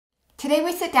Today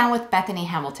we sit down with Bethany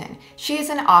Hamilton. She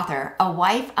is an author, a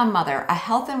wife, a mother, a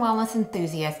health and wellness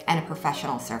enthusiast, and a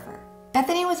professional surfer.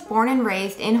 Bethany was born and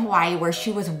raised in Hawaii, where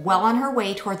she was well on her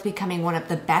way towards becoming one of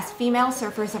the best female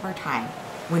surfers of her time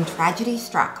when tragedy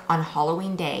struck on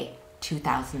Halloween Day,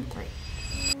 2003.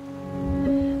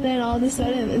 Then all of a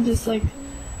sudden, it just like,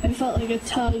 I felt like a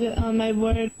tug on my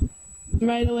board.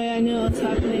 Right away, I knew what was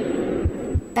happening.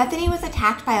 Bethany was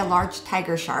attacked by a large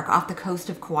tiger shark off the coast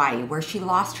of Kauai, where she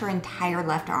lost her entire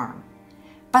left arm.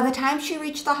 By the time she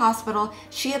reached the hospital,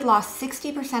 she had lost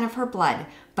 60% of her blood,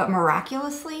 but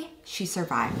miraculously, she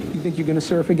survived. You think you're gonna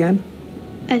surf again?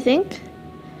 I think.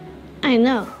 I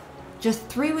know. Just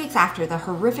 3 weeks after the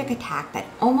horrific attack that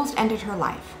almost ended her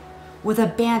life, with a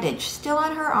bandage still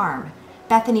on her arm,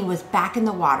 Bethany was back in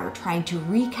the water trying to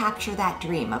recapture that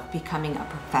dream of becoming a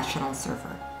professional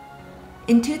surfer.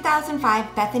 In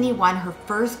 2005, Bethany won her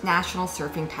first national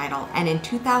surfing title, and in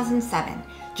 2007,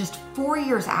 just 4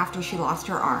 years after she lost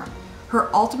her arm,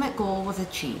 her ultimate goal was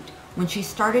achieved when she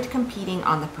started competing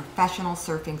on the professional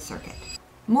surfing circuit.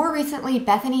 More recently,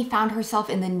 Bethany found herself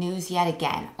in the news yet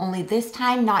again, only this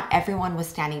time not everyone was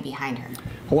standing behind her.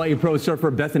 Hawaii pro surfer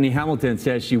Bethany Hamilton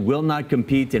says she will not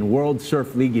compete in World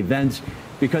Surf League events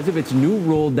because of its new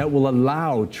rule that will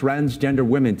allow transgender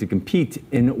women to compete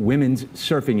in women's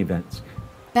surfing events.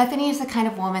 Bethany is the kind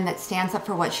of woman that stands up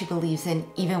for what she believes in,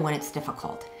 even when it's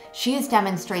difficult. She is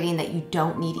demonstrating that you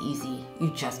don't need easy,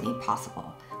 you just need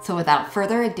possible. So without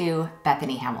further ado,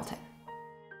 Bethany Hamilton.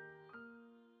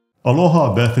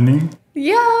 Aloha, Bethany.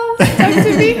 Yeah, nice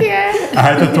to be here. I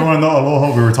had to throw in the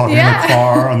aloha. We were talking in the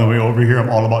car on the way over here. I'm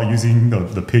all about using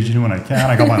the pigeon when I can.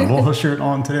 I got my aloha shirt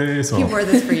on today, so He wore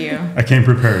this for you. I came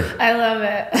prepared. I love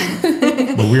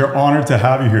it. But we are honored to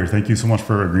have you here. Thank you so much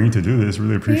for agreeing to do this.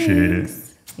 Really appreciate it.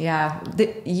 Yeah,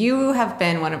 you have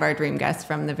been one of our dream guests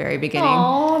from the very beginning.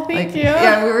 Oh, thank you.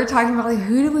 Yeah, we were talking about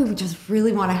who do we just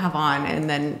really want to have on, and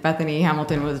then Bethany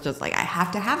Hamilton was just like, I have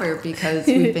to have her because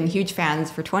we've been huge fans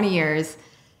for 20 years.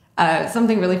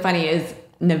 Something really funny is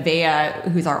Nevaeh,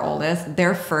 who's our oldest,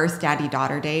 their first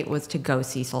daddy-daughter date was to go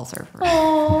see Soul Surfer.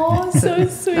 Oh, so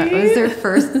sweet. That was their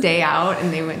first day out,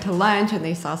 and they went to lunch and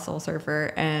they saw Soul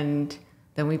Surfer, and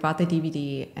then we bought the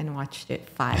DVD and watched it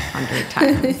 500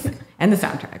 times and the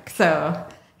soundtrack. So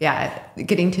yeah,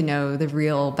 getting to know the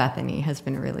real Bethany has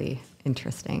been really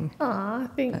interesting. Aw,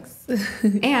 thanks.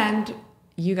 And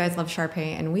you guys love Shar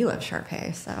Pei and we love Shar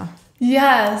Pei, so.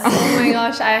 Yes. Oh my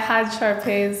gosh, I had Shar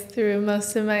Peis through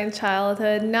most of my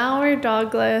childhood. Now we're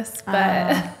dogless,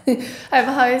 but I've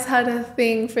always had a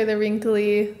thing for the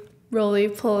wrinkly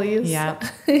roly-polies. Yeah.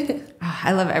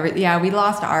 I love yeah, we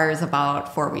lost ours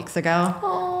about 4 weeks ago.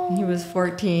 Oh. He was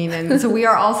 14, and so we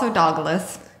are also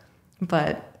dogless.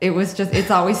 But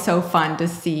it's always so fun to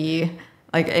see,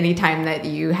 like, anytime that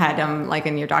you had him, like,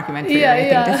 in your documentary or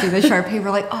anything, to see the Shar Pei,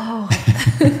 we're like, oh.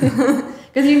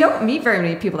 Because you don't meet very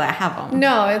many people that have them.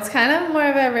 No, it's kind of more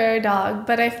of a rare dog.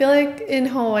 But I feel like in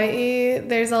Hawaii,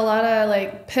 there's a lot of,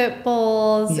 like, pit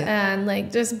bulls and,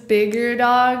 like, just bigger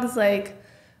dogs, like,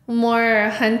 more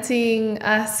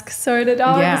hunting-esque sort of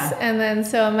dogs. Yeah. And then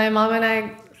so my mom and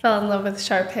I fell in love with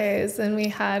Shar Peis, and we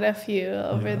had a few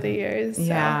over the years. So.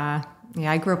 Yeah.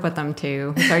 Yeah, I grew up with them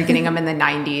too. We started getting them in the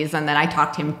 90s, and then I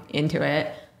talked him into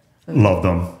it. Love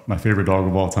them. My favorite dog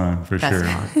of all time, for Best sure.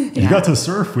 dog. You got to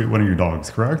surf with one of your dogs,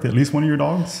 correct? At least one of your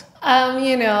dogs?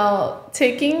 You know,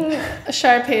 taking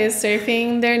Shar Peis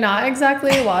surfing, they're not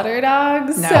exactly water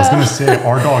dogs. No. So I was going to say,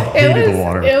 our dog hated the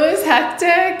water. It was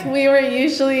hectic. We were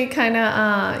usually kind of,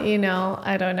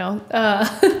 I don't know,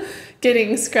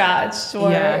 getting scratched or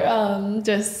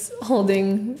just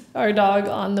holding our dog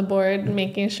on the board,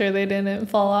 making sure they didn't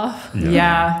fall off.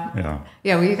 Yeah,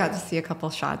 we got to see a couple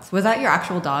shots. Was that your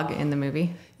actual dog in the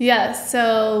movie? Yes,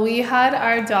 so we had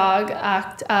our dog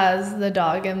act as the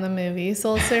dog in the movie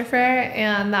Soul Surfer,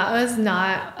 and that was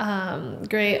not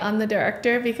great on the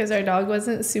director because our dog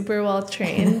wasn't super well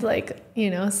trained, like,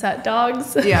 set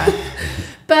dogs. Yeah.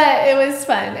 But it was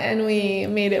fun, and we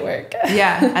made it work.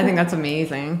 Yeah, I think that's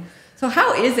amazing. So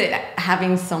how is it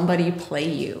having somebody play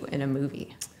you in a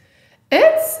movie?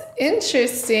 It's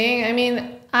interesting. I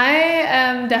mean, I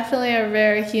am definitely a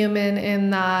rare human in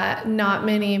that not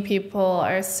many people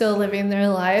are still living their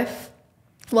life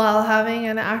while having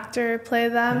an actor play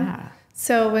them. Yeah.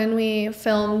 So when we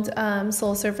filmed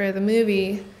Soul Surfer, the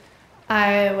movie,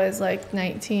 I was like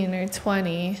 19 or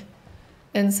 20.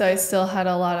 And so I still had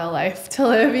a lot of life to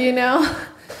live,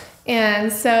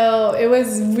 And so it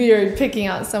was weird picking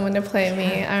out someone to play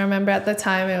me. I remember at the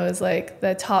time it was like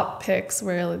the top picks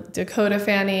were Dakota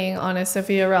Fanning, Anna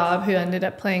Sophia Robb, who ended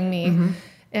up playing me,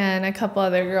 and a couple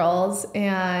other girls.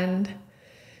 And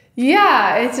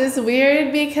Yeah, it's just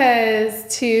weird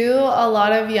because too, a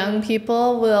lot of young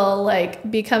people will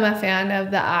like become a fan of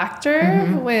the actor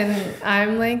when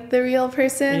I'm like the real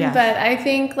person. Yes. But I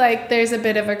think like there's a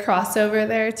bit of a crossover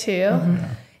there too.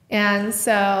 And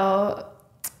so,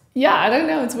 yeah, I don't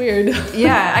know. It's weird.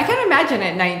 Yeah, I can imagine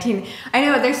at 19. I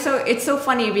know it's so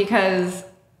funny because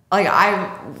like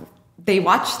they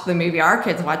watched the movie, our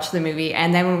kids watched the movie,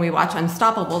 and then when we watched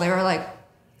Unstoppable, they were like,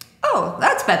 oh,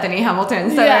 that's Bethany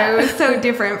Hamilton. So it was so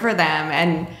different for them.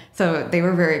 And so they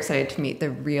were very excited to meet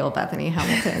the real Bethany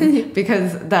Hamilton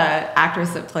because the actress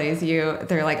that plays you,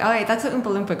 they're like, oh, hey, that's the Oompa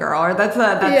Loompa girl, or that's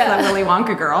the Willy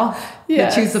Wonka girl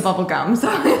that chews the bubble gum. So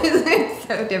it's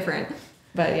so different.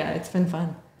 But yeah, it's been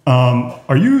fun.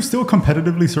 Are you still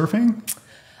competitively surfing?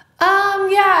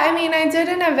 Yeah, I mean, I did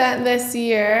an event this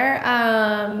year,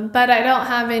 but I don't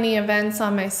have any events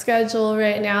on my schedule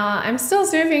right now. I'm still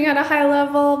surfing at a high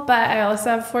level, but I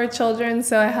also have 4 children,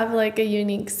 so I have like a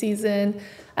unique season.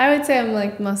 I would say I'm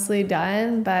like mostly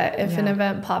done, but if an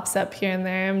event pops up here and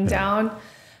there, I'm down.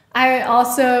 I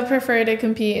also prefer to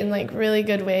compete in like really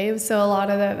good waves, so a lot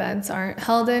of the events aren't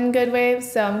held in good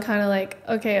waves, so I'm kind of like,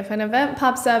 okay, if an event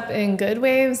pops up in good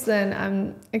waves, then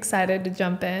I'm excited to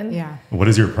jump in. Yeah. What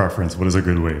is your preference? What is a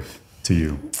good wave to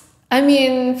you? I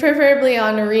mean, preferably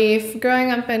on a reef.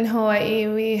 Growing up in Hawaii,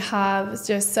 we have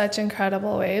just such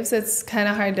incredible waves. It's kind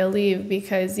of hard to leave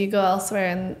because you go elsewhere,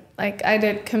 and like I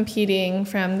did competing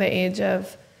from the age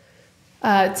of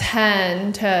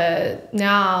 10 to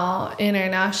now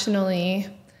internationally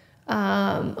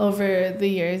over the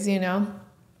years, you know,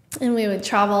 and we would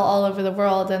travel all over the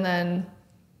world, and then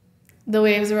the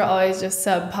waves were always just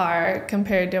subpar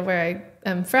compared to where I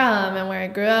am from and where I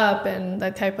grew up and the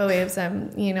type of waves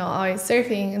I'm, you know, always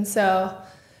surfing. And so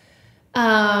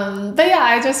but yeah,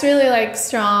 I just really like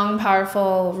strong,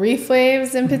 powerful reef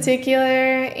waves in particular.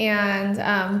 And,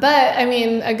 but I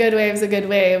mean, a good wave's a good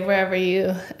wave wherever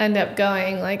you end up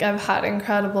going. Like I've had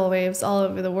incredible waves all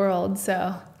over the world.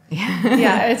 So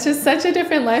yeah, it's just such a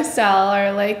different lifestyle.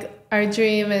 Or like our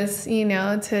dream is, you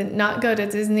know, to not go to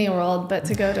Disney World, but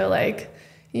to go to like,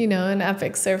 you know, an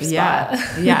epic surf spot.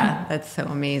 Yeah, that's so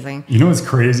amazing. You know what's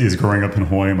crazy is growing up in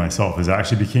Hawaii myself is I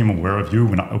actually became aware of you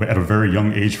at a very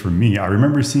young age for me. I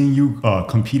remember seeing you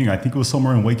competing, I think it was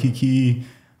somewhere in Waikiki,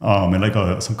 in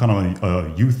like some kind of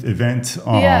a youth event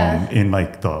in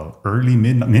like the early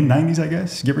mid 90s, I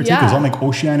guess, give or take. It was on like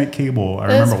Oceanic Cable. I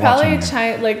remember watching it. It was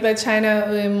probably like the China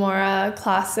Uemura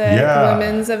Classic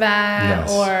women's event,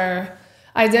 or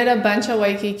I did a bunch of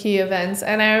Waikiki events,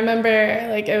 and I remember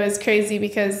like it was crazy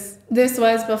because this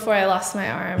was before I lost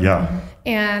my arm. Yeah.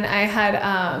 And I had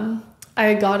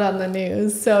I got on the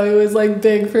news, so it was like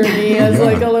big for me as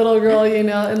like a little girl, you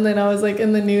know, and then I was like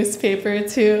in the newspaper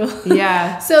too.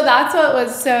 Yeah. So that's what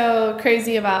was so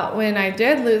crazy about when I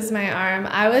did lose my arm.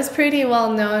 I was pretty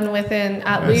well known within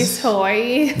at least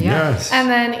Hawaii. Yes. And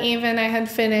then even I had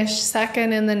finished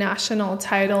second in the national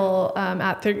title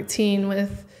at 13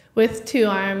 with 2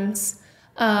 arms,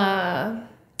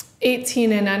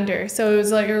 18 and under. So it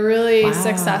was like a really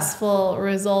successful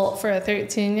result for a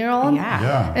 13-year-old.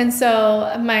 Yeah. And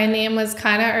so my name was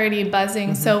kind of already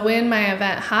buzzing. So when my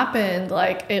event happened,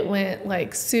 like it went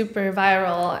like super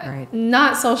viral. Right.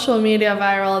 Not social media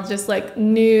viral, just like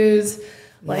news.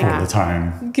 Like all the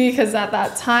time. Because at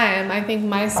that time, I think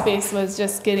MySpace was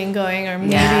just getting going, or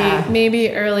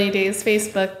maybe early days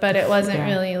Facebook, but it wasn't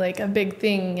really like a big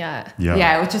thing yet.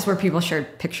 Yeah, it was just where people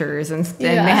shared pictures and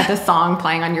they had the song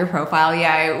playing on your profile.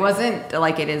 Yeah, it wasn't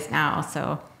like it is now.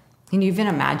 So can you even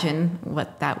imagine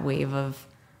what that wave of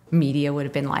media would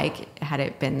have been like had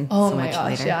it been so much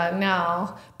later? Yeah,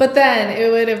 now. But then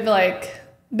it would have like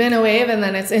been a wave and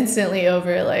then it's instantly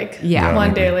over like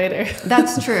one day later.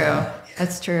 That's true.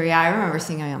 That's true. Yeah, I remember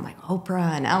seeing you on like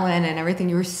Oprah and Ellen and everything.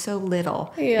 You were so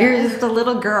little. Yeah. You're just a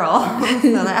little girl.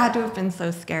 So that had to have been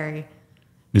so scary.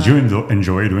 Did you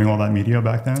enjoy doing all that media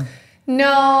back then?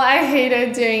 No, I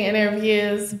hated doing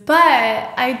interviews,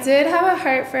 but I did have a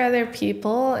heart for other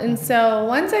people. And so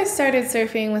once I started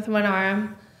surfing with one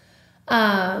arm,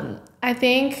 I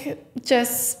think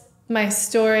just my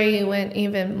story went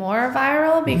even more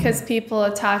viral because people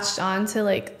attached on to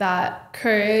like that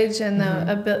courage and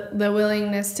the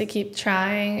willingness to keep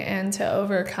trying and to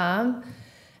overcome.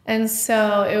 And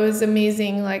so it was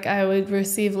amazing. Like I would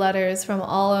receive letters from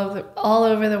all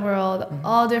over the world,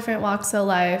 all different walks of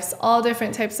life, all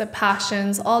different types of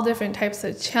passions, all different types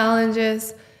of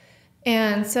challenges.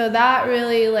 And so that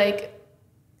really like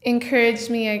encouraged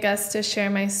me, I guess, to share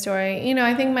my story. You know,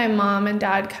 I think my mom and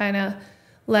dad kind of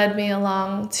led me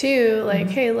along too, like,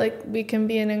 hey, like we can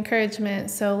be an encouragement,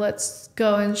 so let's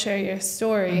go and share your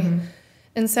story.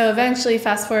 And so eventually,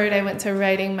 fast forward, I went to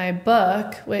writing my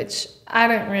book, which I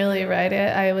didn't really write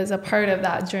it. I was a part of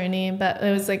that journey, but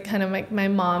it was like kind of like my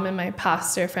mom and my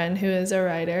pastor friend who is a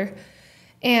writer.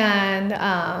 And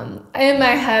in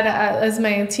my head, as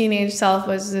my teenage self,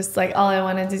 was just like all I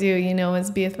wanted to do, you know, was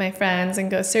be with my friends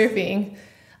and go surfing.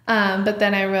 But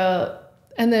then I wrote,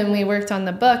 and then we worked on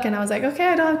the book, and I was like, okay,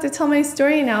 I don't have to tell my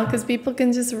story now because people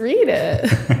can just read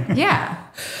it. Yeah.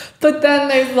 But then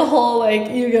there's the whole,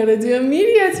 like, you got to do a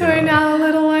media tour now,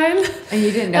 little one. And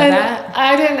you didn't know that?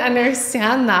 I didn't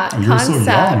understand that You concept. were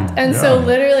so young. And so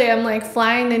literally I'm like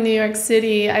flying to New York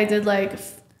City. I did like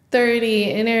 30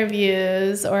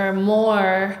 interviews or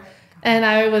more. And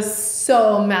I was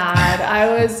so mad.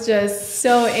 I was just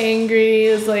so angry.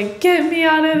 It was like, get me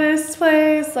out of this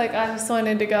place. Like, I just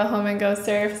wanted to go home and go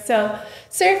surf. So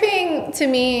surfing to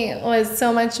me was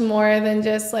so much more than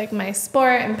just like my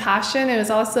sport and passion. It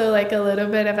was also like a little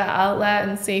bit of an outlet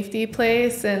and safety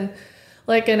place and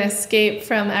like an escape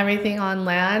from everything on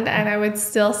land. And I would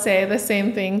still say the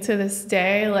same thing to this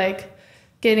day. Like,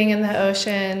 getting in the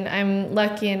ocean, I'm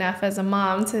lucky enough as a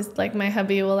mom to, like, my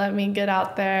hubby will let me get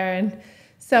out there, and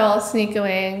so I'll sneak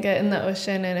away and get in the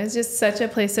ocean, and it's just such a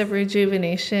place of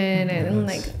rejuvenation and,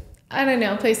 like, I don't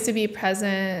know, a place to be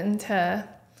present and to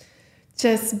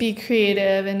just be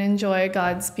creative and enjoy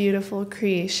God's beautiful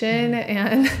creation.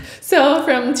 And so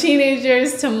from teenage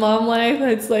years to mom life,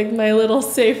 it's like my little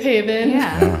safe haven.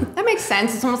 Yeah, that makes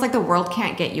sense. It's almost like the world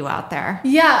can't get you out there.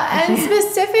 Yeah, and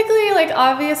specifically, like,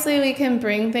 obviously we can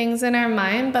bring things in our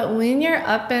mind, but when you're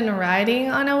up and riding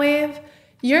on a wave,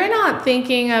 you're not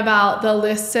thinking about the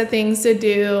list of things to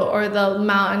do or the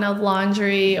mountain of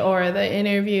laundry or the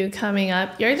interview coming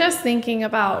up. You're just thinking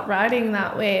about riding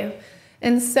that wave.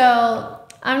 And so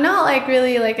I'm not like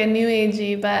really like a new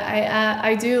agey, but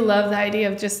I do love the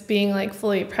idea of just being like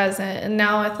fully present. And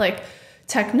now with like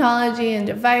technology and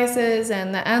devices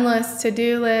and the endless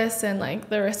to-do lists and like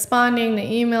the responding to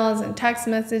emails and text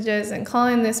messages and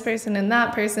calling this person and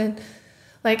that person,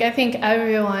 like I think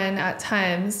everyone at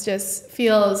times just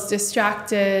feels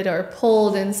distracted or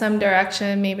pulled in some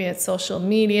direction. Maybe it's social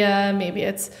media, maybe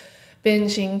it's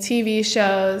binging TV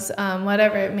shows,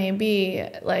 whatever it may be.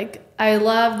 Like, I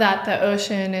love that the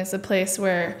ocean is a place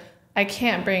where I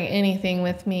can't bring anything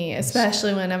with me,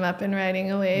 especially when I'm up and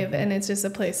riding a wave, and it's just a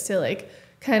place to like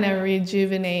kind of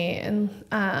rejuvenate and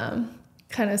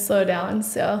kind of slow down.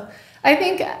 So I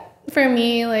think for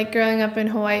me, like growing up in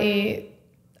Hawaii,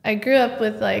 I grew up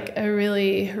with like a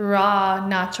really raw,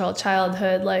 natural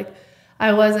childhood. Like,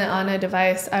 I wasn't on a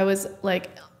device. I was like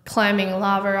climbing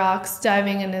lava rocks,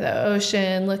 diving into the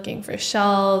ocean, looking for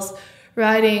shells,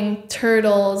 riding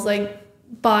turtles, like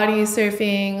body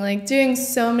surfing, like doing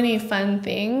so many fun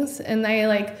things. And I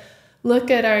like look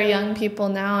at our young people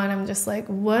now and I'm just like,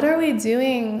 what are we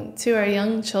doing to our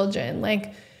young children?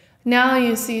 Like, now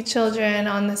you see children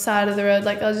on the side of the road,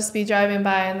 like I'll just be driving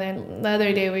by, and then the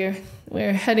other day we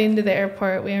were heading to the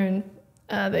airport. We were in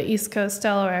the East Coast,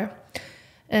 Delaware.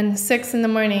 And 6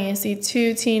 a.m, you see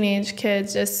 2 teenage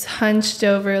kids just hunched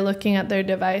over looking at their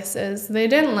devices. They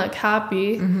didn't look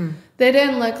happy. Mm-hmm. They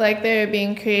didn't look like they were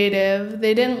being creative.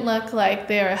 They didn't look like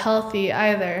they were healthy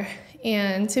either.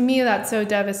 And to me, that's so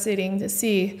devastating to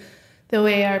see the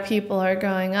way our people are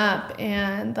growing up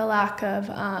and the lack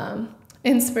of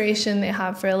inspiration they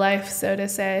have for life, so to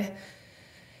say.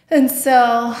 And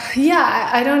so, yeah,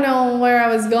 I don't know where I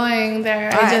was going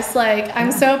there. I just like,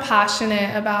 I'm so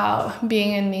passionate about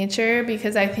being in nature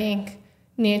because I think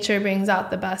nature brings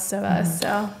out the best of us.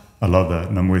 So I love that,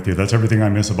 and I'm with you. That's everything I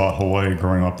miss about Hawaii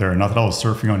growing up there. Not that I was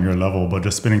surfing on your level, but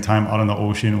just spending time out in the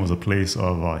ocean was a place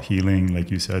of healing, like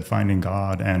you said, finding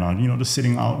God, and just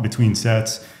sitting out between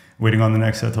sets, waiting on the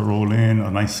next set to roll in,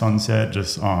 a nice sunset,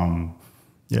 just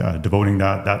devoting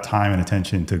that time and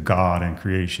attention to God and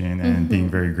creation and being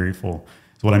very grateful.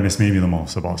 It's what I miss maybe the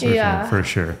most about surfing, for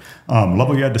sure. Love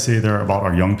what you had to say there about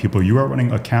our young people. You are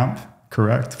running a camp,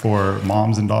 correct, for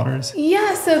moms and daughters?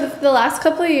 Yeah, so the last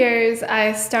couple of years,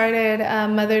 I started a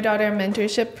mother-daughter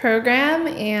mentorship program,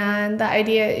 and the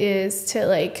idea is to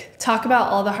like talk about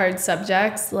all the hard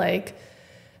subjects like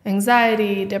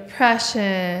anxiety,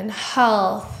 depression,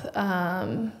 health,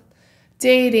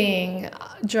 dating,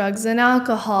 drugs and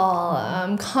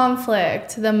alcohol,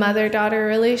 conflict, the mother-daughter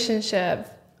relationship,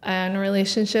 and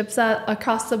relationships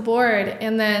across the board.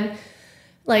 And then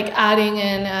like adding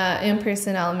in an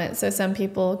in-person element. So some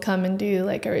people come and do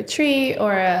like a retreat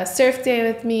or a surf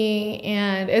day with me.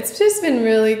 And it's just been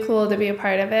really cool to be a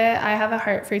part of it. I have a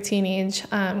heart for teenage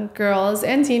girls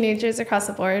and teenagers across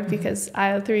the board because I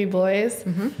have 3 boys.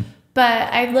 Mm-hmm.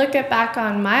 But I look back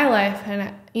on my life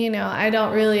and I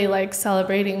don't really like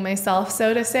celebrating myself,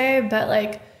 so to say, but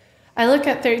like I look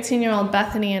at 13-year-old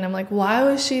Bethany and I'm like, why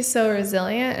was she so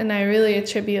resilient? And I really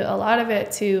attribute a lot of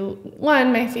it to,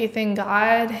 one, my faith in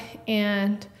God,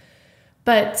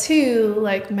 but two,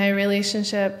 like my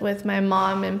relationship with my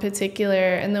mom in particular,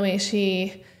 and the way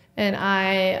she and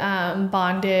I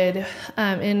bonded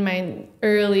in my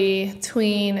early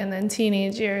tween and then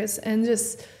teenage years, and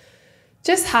just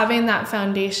having that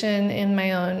foundation in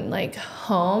my own like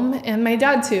home. And my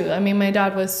dad too. I mean, my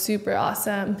dad was super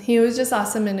awesome. He was just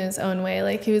awesome in his own way.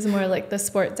 Like he was more like the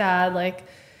sport dad, like,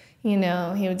 he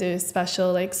would do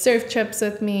special like surf trips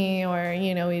with me, or,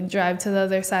 we'd drive to the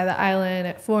other side of the island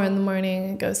at 4 a.m.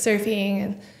 and go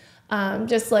surfing, and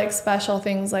just like special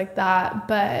things like that.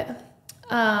 But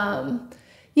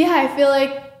I feel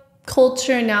like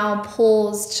culture now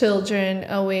pulls children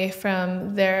away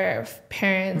from their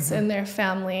parents and their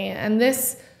family, and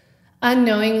this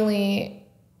unknowingly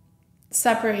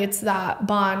separates that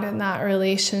bond and that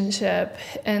relationship.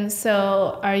 And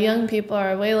so our young people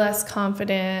are way less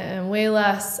confident and way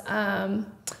less kind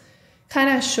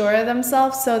of sure of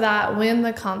themselves, so that when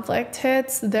the conflict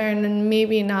hits, they're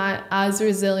maybe not as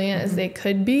resilient as they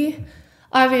could be.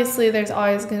 Obviously, there's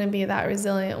always going to be that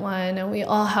resilient one, and we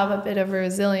all have a bit of a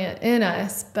resilient in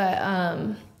us. But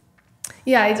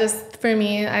I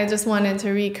just wanted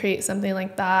to recreate something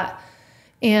like that,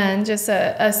 and just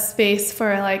a space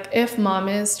for like, if mom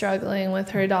is struggling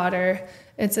with her daughter,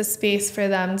 it's a space for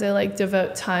them to like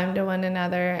devote time to one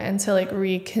another and to like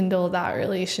rekindle that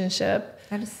relationship.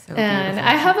 That is so and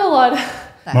beautiful. I have a lot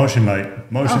of Motion light. Is it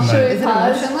a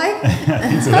motion light?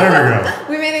 So there we go.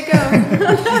 we made it go.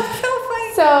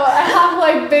 So I have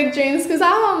like big dreams, because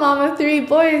I'm a mom of 3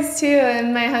 boys too,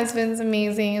 and my husband's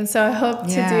amazing, and so I hope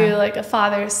to do like a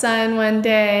father-son one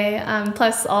day.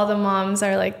 Plus all the moms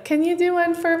are like, can you do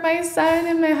one for my son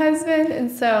and my husband? And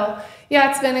so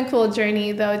it's been a cool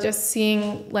journey though, just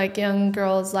seeing like young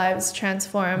girls' lives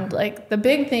transformed. Like the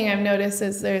big thing I've noticed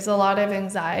is there's a lot of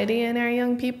anxiety in our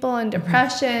young people, and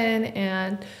depression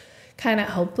and kind of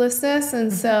hopelessness,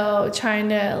 and so trying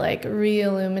to like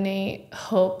re-illuminate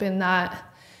hope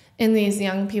in these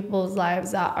young people's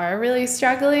lives that are really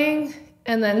struggling.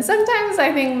 And then sometimes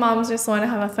I think moms just want to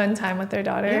have a fun time with their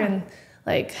daughter and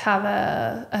like have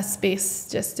a space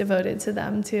just devoted to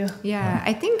them too. Yeah,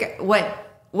 I think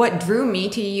what drew me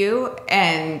to you,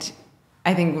 and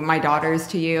I think my daughters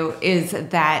to you, is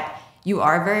that you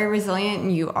are very resilient,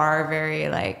 and you are very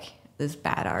like this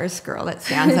badass girl that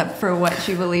stands up for what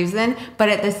she believes in. But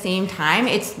at the same time,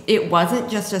 it wasn't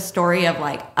just a story of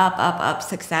like up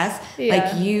success.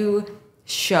 Like you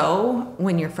show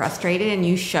when you're frustrated, and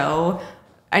you show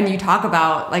and you talk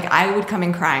about, like, I would come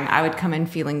in crying, I would come in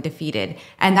feeling defeated,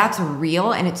 and that's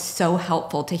real. And it's so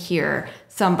helpful to hear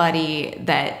somebody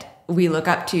that we look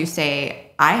up to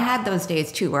say, I had those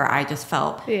days too where I just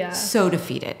felt so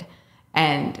defeated.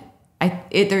 And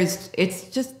it's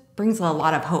just brings a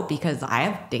lot of hope, because I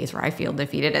have days where I feel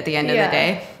defeated at the end of the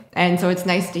day. And so it's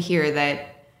nice to hear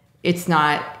that it's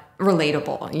not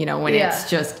relatable, when it's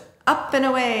just up and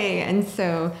away. And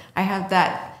so I have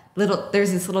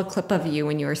there's this little clip of you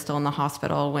when you were still in the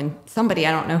hospital, when somebody,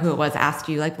 I don't know who it was, asked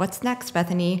you like, what's next,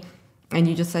 Bethany? And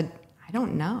you just said, I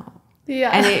don't know.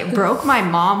 Yeah. And it broke my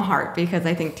mom heart, because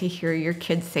I think to hear your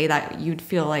kids say that, you'd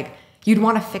feel like you'd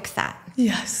want to fix that.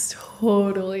 Yes,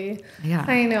 totally. Yeah.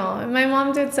 I know. My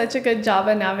mom did such a good job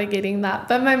of navigating that.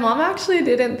 But my mom actually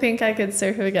didn't think I could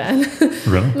surf again.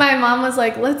 Really? My mom was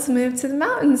like, let's move to the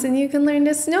mountains and you can learn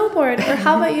to snowboard. Or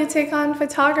how about you take on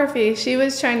photography? She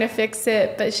was trying to fix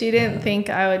it, but she didn't think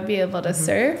I would be able to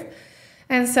surf.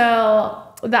 And so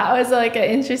that was like an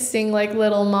interesting like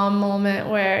little mom moment,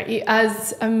 where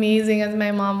as amazing as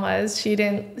my mom was, she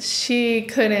didn't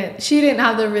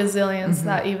have the resilience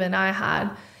that even I had.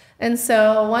 And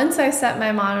so once I set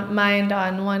my mind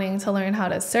on wanting to learn how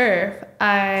to surf,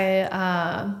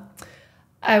 I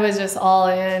was just all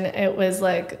in. It was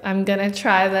like, I'm going to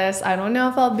try this. I don't know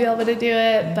if I'll be able to do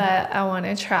it, but I want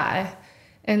to try.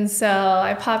 And so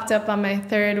I popped up on my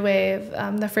third wave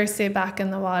the first day back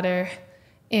in the water,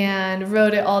 and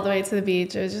rode it all the way to the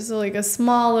beach. It was just like a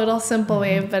small little simple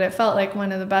wave, but it felt like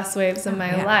one of the best waves of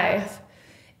my life.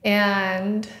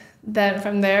 And then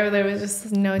from there was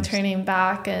just no turning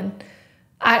back. And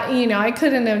I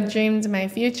couldn't have dreamed my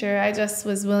future. I just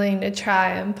was willing to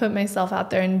try and put myself out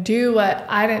there and do what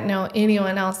I didn't know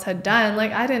anyone else had done.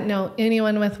 Like, I didn't know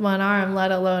anyone with one arm,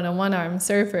 let alone a one-arm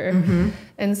surfer.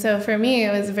 And so for me,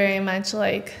 it was very much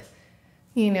like,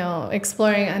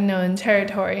 exploring unknown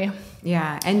territory.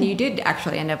 Yeah, and you did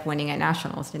actually end up winning at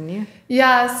nationals, didn't you?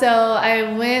 Yeah, so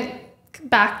I went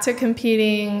back to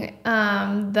competing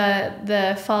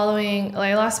the following,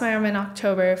 I lost my arm in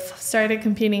October, started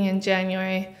competing in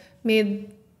January,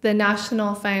 made the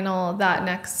national final that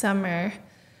next summer.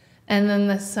 And then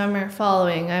the summer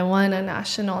following, I won a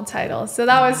national title. So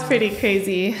that was pretty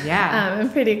crazy. Yeah.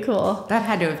 And pretty cool. That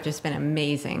had to have just been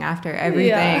amazing after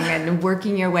everything and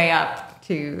working your way up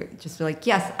to just be like,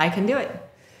 yes, I can do it.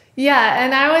 Yeah,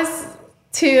 and I was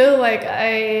too, like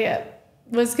I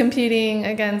was competing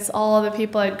against all the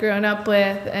people I'd grown up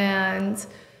with, and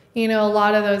you know, a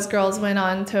lot of those girls went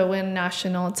on to win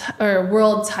national or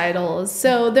world titles.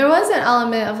 So there was an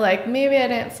element of like, maybe I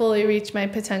didn't fully reach my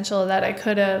potential that I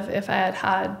could have if I had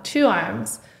had two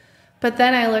arms. But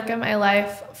then I look at my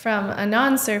life from a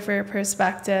non-surfer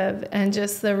perspective and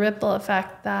just the ripple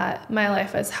effect that my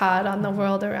life has had on the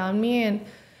world around me. And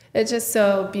it's just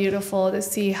so beautiful to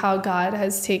see how God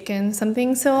has taken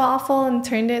something so awful and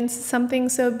turned it into something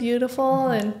so beautiful.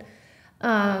 And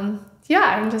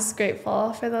yeah, I'm just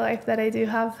grateful for the life that I do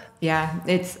have. Yeah,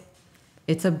 it's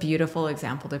a beautiful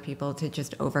example to people to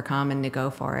just overcome and to go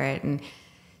for it. And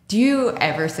do you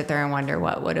ever sit there and wonder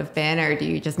what would have been, or do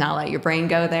you just not let your brain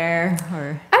go there?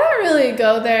 Or I don't really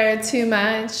go there too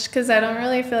much because I don't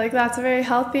really feel like that's very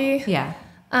healthy. Yeah.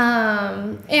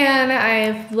 And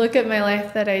I look at my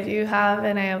life that I do have,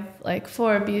 and I have like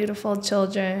 4 beautiful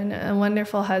children, a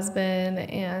wonderful husband,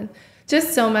 and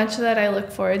just so much that I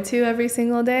look forward to every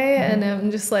single day. And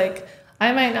I'm just like,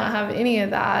 I might not have any of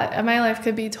that, and my life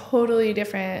could be totally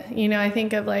different. You know, I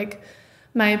think of like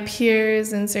my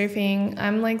peers in surfing.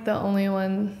 I'm like the only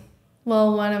one,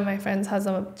 well, one of my friends has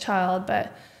a child,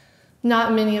 but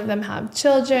not many of them have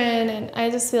children. And I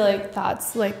just feel like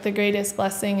that's like the greatest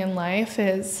blessing in life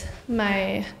is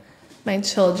my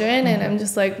children. And I'm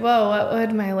just like, whoa, what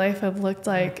would my life have looked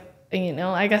like? You know,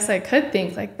 I guess I could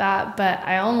think like that, but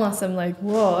I almost am like,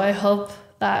 whoa, I hope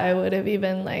that I would have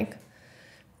even like,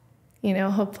 you know,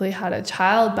 hopefully had a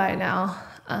child by now.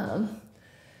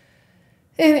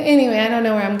 And anyway, I don't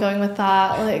know where I'm going with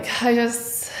that. Like,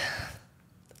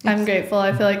 I'm grateful.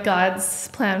 I feel like God's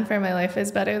plan for my life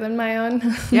is better than my own.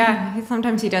 Yeah,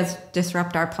 sometimes he does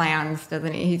disrupt our plans,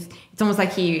 doesn't he? It's almost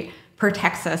like he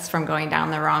protects us from going down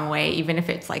the wrong way, even if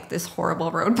it's like this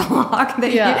horrible roadblock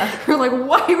that you're like,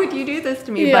 why would you do this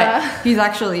to me? Yeah. But he's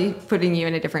actually putting you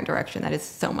in a different direction that is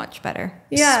so much better.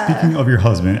 Yeah. Speaking of your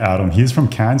husband, Adam, he's from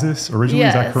Kansas originally,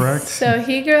 Yes. Is that correct? So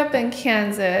he grew up in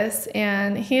Kansas,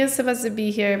 and he was supposed to be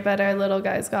here, but our little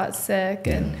guys got sick,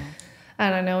 and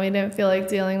I don't know, we didn't feel like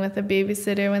dealing with a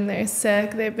babysitter when they're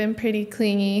sick. They've been pretty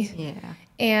clingy. Yeah.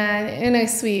 And in a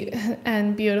sweet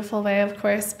and beautiful way, of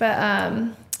course.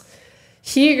 But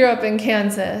he grew up in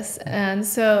Kansas, and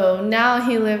so now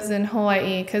he lives in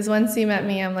Hawaii, because once he met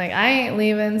me, I'm like, I ain't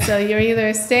leaving, so you're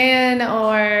either staying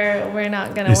or we're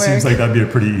not going to work. It seems like that'd be a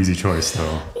pretty easy choice,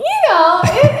 though. You know,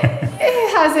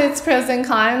 it has its pros and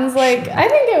cons. Like, I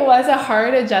think it was a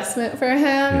hard adjustment for him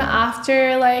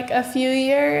after, like, a few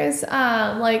years.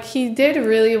 Like, he did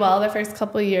really well the first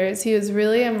couple of years. He was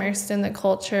really immersed in the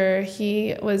culture.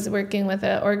 He was working with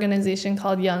an organization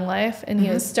called Young Life, and he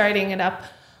was starting it up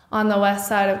on the west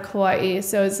side of Kauai.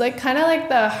 So it's like kind of like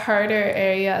the harder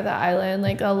area of the island,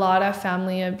 like a lot of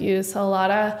family abuse, a lot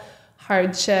of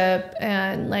hardship,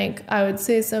 and like I would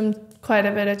say quite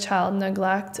a bit of child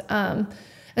neglect.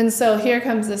 And so here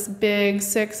comes this big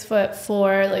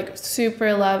 6'4", like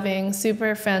super loving,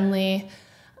 super friendly,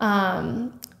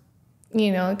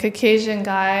 you know, Caucasian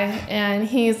guy, and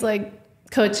he's like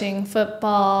coaching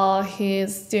football,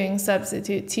 he's doing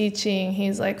substitute teaching,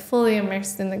 he's like fully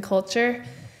immersed in the culture.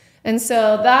 And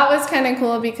so that was kind of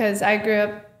cool because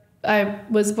I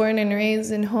was born and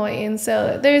raised in Hawaii, and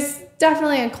so there's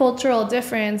definitely a cultural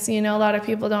difference, you know, a lot of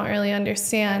people don't really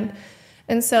understand.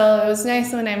 And so it was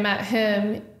nice when I met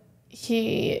him,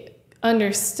 he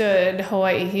understood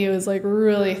Hawaii. He was like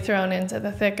really thrown into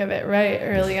the thick of it right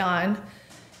early on.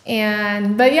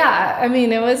 But yeah, I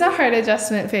mean, it was a hard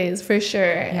adjustment phase for sure.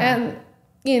 Yeah. And,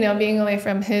 you know, being away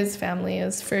from his family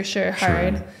is for sure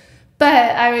hard. Sure.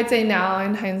 But I would say now,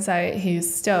 in hindsight,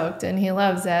 he's stoked and he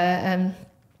loves it. And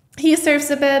he surfs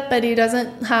a bit, but he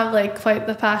doesn't have like quite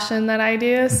the passion that I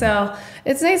do. So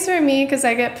it's nice for me because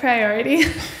I get priority.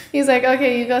 He's like,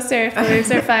 okay, you go surf, the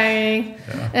waves are firing,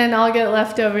 and I'll get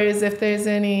leftovers if there's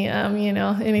any, you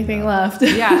know, anything left.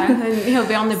 Yeah, and he'll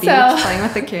be on the beach playing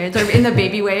with the kids or in the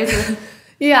baby waves.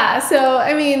 Yeah, so,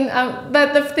 I mean,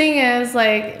 but the thing is,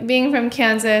 like, being from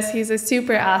Kansas, he's a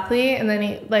super athlete, and then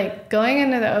he, like, going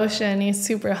into the ocean, he's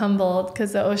super humbled,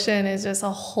 because the ocean is just a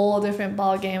whole different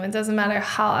ball game. It doesn't matter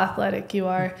how athletic you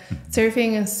are.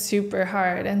 Surfing is super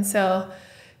hard, and so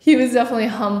he was definitely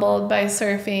humbled by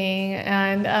surfing.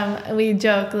 And we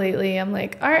joke lately, I'm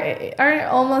like, our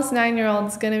almost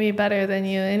 9-year-old's going to be better than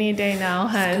you any day now,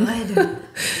 hun. Good.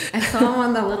 I saw him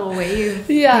on the little wave.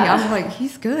 Yeah. Thing. I was like,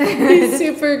 he's good. He's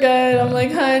super good. I'm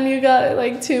like, hun, you got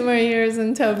like 2 more years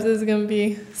and Tobes is going to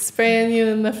be spraying you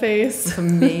in the face. It's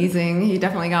amazing. He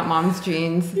definitely got mom's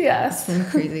genes. Yes. It's been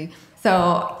crazy.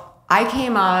 So I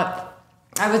came up,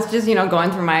 I was just,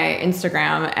 going through my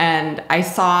Instagram and I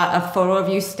saw a photo of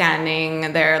you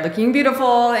standing there looking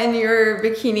beautiful in your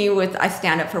bikini with I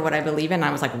stand up for what I believe in. And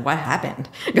I was like, what happened?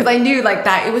 Because I knew like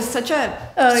that it was such a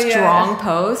strong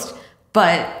post,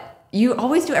 but you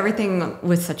always do everything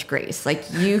with such grace. Like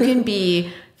you can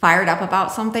be fired up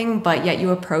about something, but yet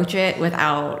you approach it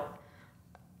without,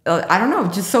 I don't know,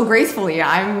 just so gracefully.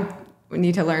 We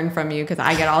need to learn from you because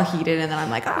I get all heated and then I'm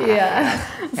like, Yeah.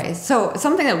 Okay, so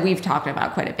something that we've talked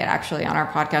about quite a bit actually on our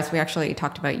podcast, we actually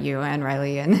talked about you and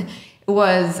Riley, and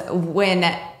was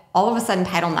when all of a sudden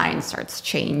Title IX starts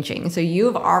changing. So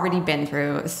you've already been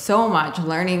through so much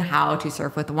learning how to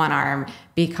surf with one arm,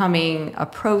 becoming a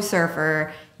pro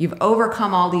surfer, you've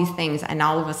overcome all these things, and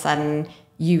all of a sudden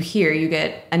you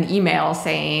get an email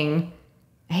saying,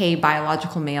 hey,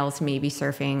 biological males may be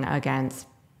surfing against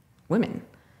women.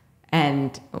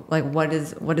 And like, what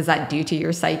does that do to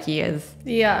your psyche?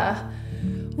 Yeah.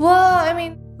 Well, I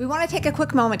mean, we want to take a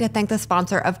quick moment to thank the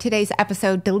sponsor of today's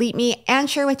episode, Delete Me, and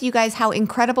share with you guys how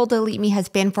incredible Delete Me has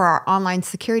been for our online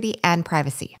security and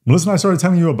privacy. Melissa and I started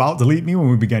telling you about Delete Me when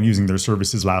we began using their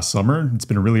services last summer. It's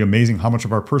been really amazing how much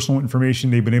of our personal information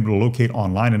they've been able to locate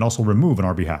online and also remove on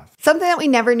our behalf. Something that we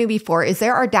never knew before is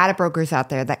there are data brokers out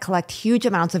there that collect huge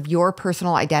amounts of your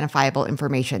personal identifiable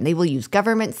information. They will use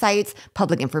government sites,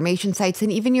 public information sites,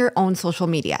 and even your own social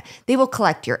media. They will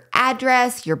collect your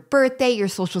address, your birthday, your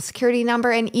social security number,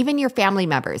 and even your family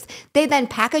members. They then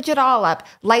package it all up,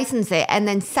 license it, and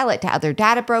then sell it to other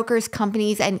data brokers,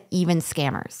 companies, and even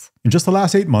scammers. In just the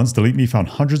last 8 months, Delete Me found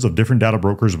hundreds of different data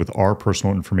brokers with our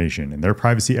personal information, and their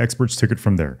privacy experts took it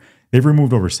from there. They've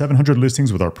removed over 700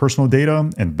 listings with our personal data,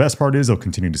 and the best part is they'll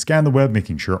continue to scan the web,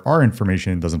 making sure our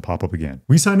information doesn't pop up again.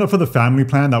 We signed up for the family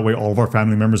plan. That way all of our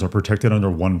family members are protected under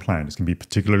one plan. This can be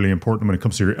particularly important when it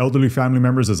comes to your elderly family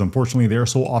members, as unfortunately they are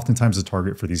so oftentimes a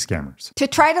target for these scammers. To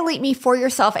try Delete Me for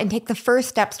yourself and take the first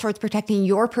steps towards protecting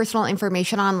your personal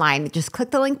information online, just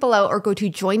click the link below or go to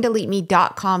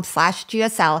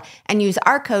joindeleteme.com/GSL and use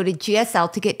our code GSL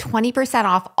to get 20%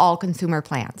 off all consumer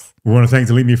plans. We want to thank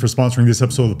Delete Me for sponsoring this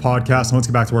episode of the podcast. And let's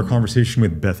get back to our conversation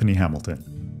with Bethany Hamilton.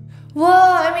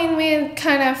 well, I mean, we had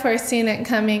kind of foreseen it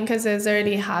coming because it was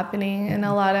already happening in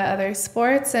a lot of other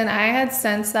sports. And I had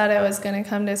sensed that it was going to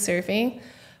come to surfing.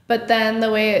 But then the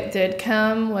way it did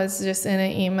come was just in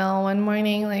an email one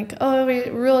morning, like, oh,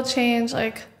 rule change,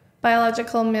 like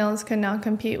biological males can now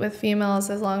compete with females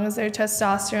as long as their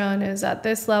testosterone is at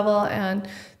this level and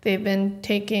they've been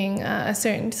taking a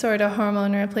certain sort of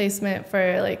hormone replacement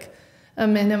for like a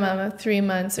minimum of 3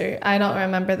 months, or I don't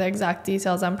remember the exact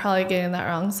details. I'm probably getting that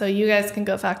wrong. So you guys can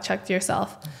go fact check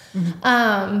yourself.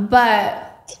 Mm-hmm.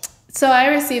 But so I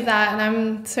received that, and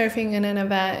I'm surfing in an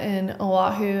event in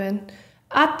Oahu, and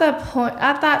at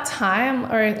that time,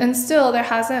 and still there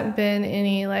hasn't been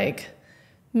any like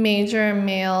major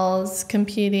males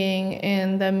competing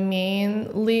in the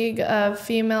main league of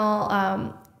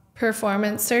female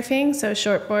performance surfing, so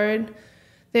shortboard.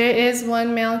 There is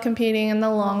one male competing in the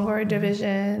longboard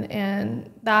division, and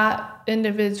that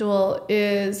individual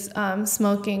is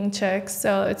smoking chicks,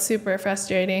 so it's super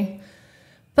frustrating.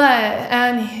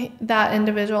 And that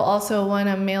individual also won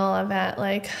a male event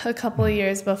like a couple of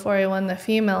years before he won the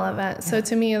female event. So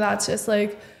to me, that's just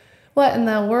like, what in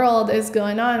the world is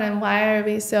going on, and why are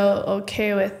we so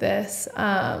okay with this?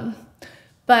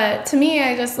 But to me,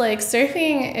 I just like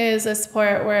surfing is a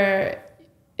sport where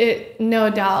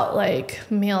no doubt, like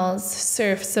males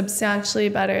surf substantially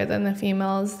better than the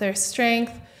females. Their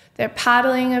strength, their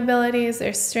paddling abilities,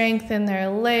 their strength in their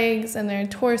legs and their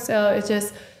torso is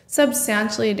just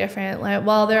substantially different. Like,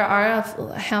 while there are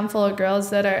a handful of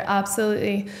girls that are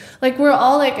absolutely, like, we're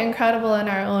all like incredible in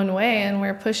our own way, and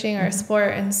we're pushing our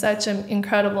sport in such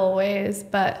incredible ways.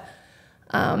 But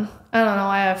I don't know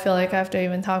why I feel like I have to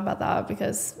even talk about that,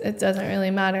 because it doesn't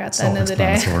really matter at the end of the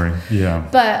day. Yeah.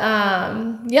 But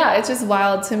yeah, it's just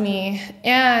wild to me.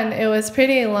 And it was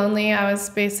pretty lonely. I was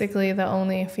basically the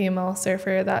only female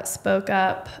surfer that spoke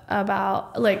up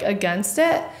about, like, against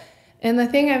it. And the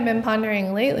thing I've been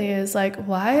pondering lately is, like,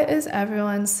 why is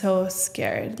everyone so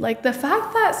scared? Like, the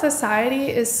fact that society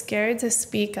is scared to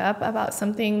speak up about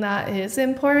something that is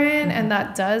important and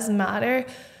that does matter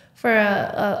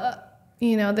for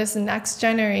this next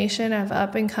generation of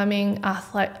up-and-coming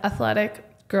athletic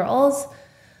girls.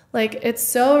 Like, it's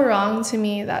so wrong to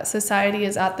me that society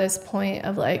is at this point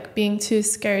of like being too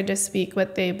scared to speak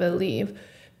what they believe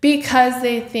because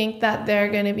they think that they're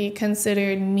going to be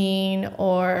considered mean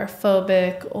or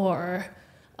phobic or,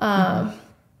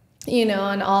 you know,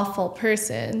 an awful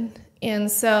person. And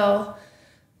so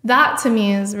that to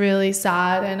me is really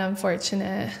sad and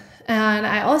unfortunate. And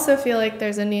I also feel like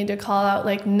there's a need to call out,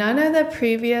 like, none of the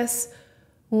previous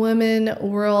women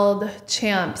world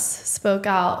champs spoke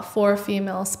out for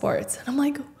female sports. And I'm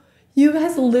like, you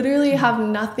guys literally have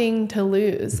nothing to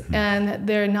lose. And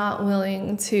they're not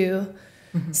willing to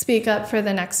speak up for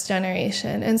the next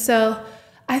generation. And so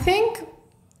I think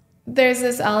there's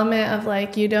this element of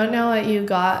like, you don't know what you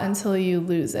got until you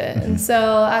lose it. And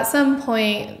so at some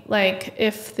point, like,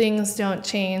 if things don't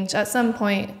change, at some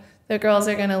point the girls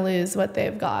are going to lose what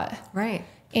they've got. Right.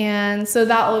 And so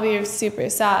that will be super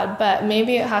sad, but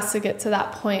maybe it has to get to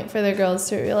that point for the girls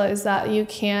to realize that you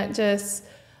can't just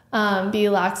be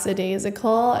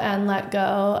lackadaisical and let go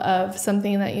of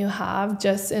something that you have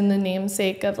just in the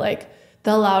namesake of like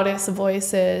the loudest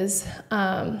voices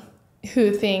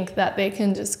who think that they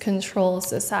can just control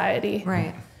society.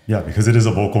 Right. Yeah, because it is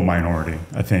a vocal minority.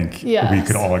 I think Yes. we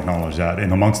could all acknowledge that.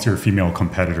 And amongst your female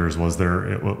competitors, was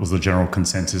the general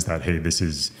consensus that, hey, this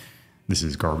is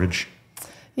garbage?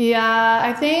 Yeah,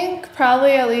 I think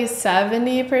probably at least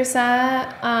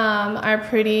 70% are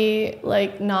pretty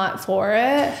like not for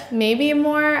it. Maybe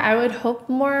more, I would hope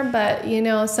more, but you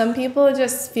know, some people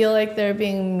just feel like they're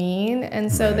being mean,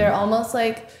 and so they're almost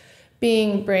like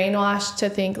being brainwashed to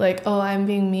think like, oh, I'm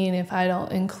being mean if I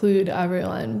don't include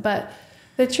everyone. But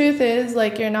the truth is,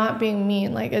 like, you're not being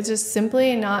mean. Like, it's just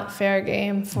simply not fair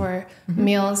game for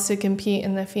males to compete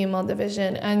in the female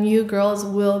division. And you girls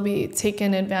will be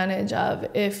taken advantage of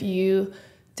if you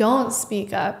don't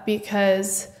speak up,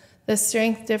 because the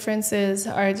strength differences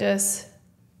are just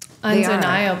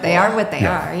undeniable. They are what they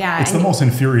are. Yeah. It's the most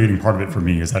infuriating part of it for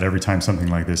me, is that every time something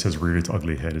like this has reared its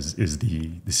ugly head is the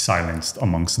silence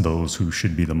amongst those who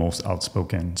should be the most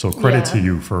outspoken. So credit to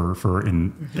you for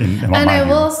in and I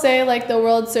will say, like, the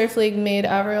World Surf League made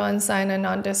everyone sign a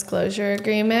non-disclosure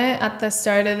agreement at the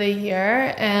start of the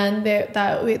year, and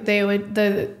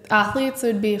the athletes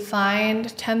would be fined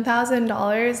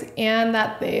 $10,000 and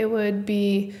that they would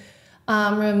be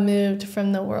removed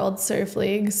from the World Surf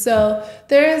League. So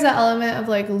there is an element of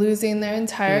like losing their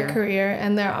entire career,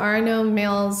 and there are no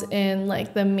males in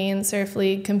like the main surf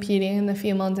league competing in the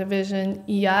female division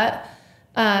yet.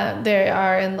 They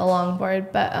are in the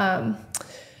longboard, but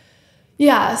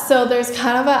yeah, so there's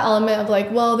kind of an element of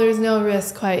like, well, there's no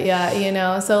risk quite yet, you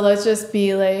know, so let's just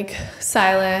be like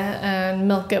silent and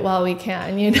milk it while we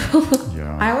can, you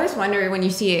know. I always wonder when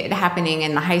you see it happening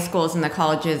in the high schools and the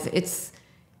colleges,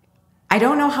 I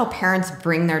don't know how parents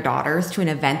bring their daughters to an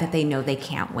event that they know they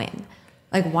can't win.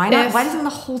 Like, why not? Why doesn't the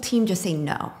whole team just say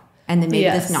no? And then maybe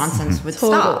this nonsense would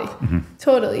stop.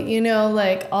 Totally. You know,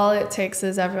 like, all it takes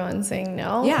is everyone saying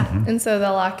no. Yeah. And so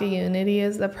the lack of unity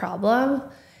is the problem.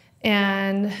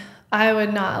 And I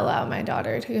would not allow my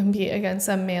daughter to compete against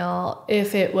a male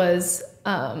if it was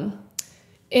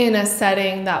in a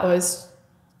setting that was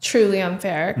truly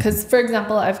unfair. Because, for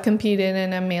example, I've competed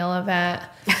in a male event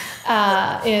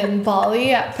in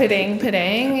Bali at Padang,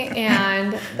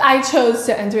 and I chose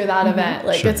to enter that event.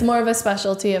 Like, it's more of a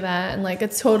specialty event, and like,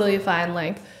 it's totally fine.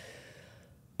 Like,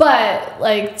 but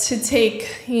like, to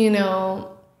take, you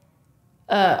know,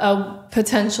 a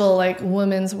potential like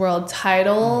women's world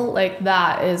title, like,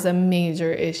 that is a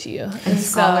major issue. And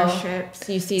scholarships,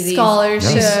 you see these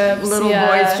little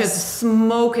boys just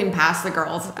smoking past the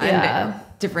girls and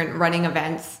different running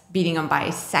events, beating them by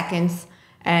seconds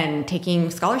and taking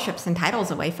scholarships and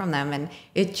titles away from them. And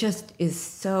it just is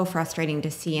so frustrating to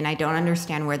see. And I don't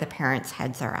understand where the parents'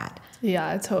 heads are at.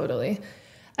 Yeah, totally.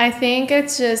 I think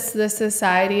it's just the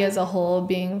society as a whole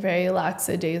being very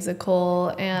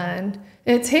lackadaisical, and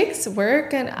it takes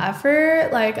work and effort.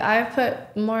 Like, I've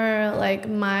put more like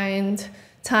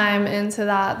time into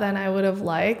that than I would have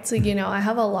liked. Like, you know, I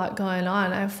have a lot going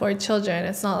on. I have 4 children.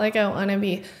 It's not like I want to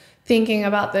be thinking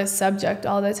about this subject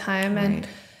all the time. And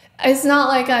it's not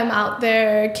like I'm out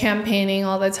there campaigning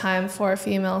all the time for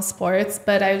female sports,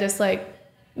 but I just like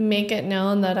make it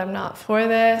known that I'm not for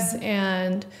this,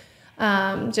 and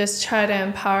just try to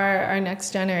empower our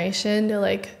next generation to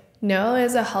like, no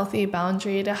is a healthy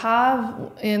boundary to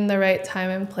have in the right time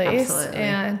and place. Absolutely.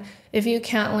 And if you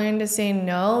can't learn to say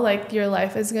no, like, your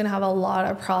life is going to have a lot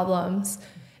of problems,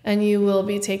 and you will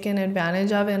be taken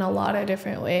advantage of in a lot of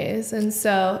different ways. And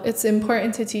so it's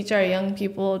important to teach our young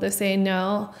people to say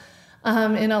no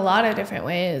in a lot of different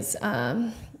ways.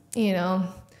 You know,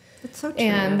 It's so true.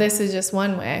 And this is just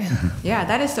one way. Yeah,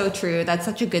 that is so true. That's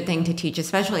such a good thing to teach,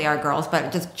 especially our girls,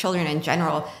 but just children in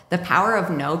general. The power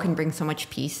of no can bring so much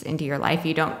peace into your life.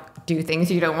 You don't do things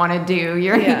you don't want to do.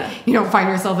 You don't find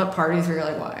yourself at parties where you're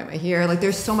like, why am I here? Like,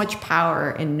 there's so much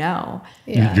power in no.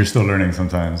 Yeah. You're still learning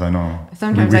sometimes, I know.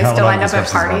 Sometimes I still end up at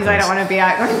parties I don't want to be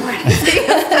at.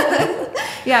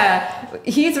 Yeah,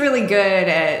 he's really good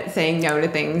at saying no to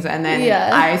things, and then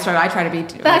I try to be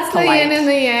that's polite. The yin and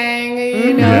the yang,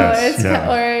 you know.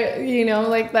 Or you know,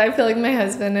 like I feel like my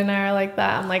husband and I are like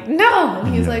that. I'm like, no,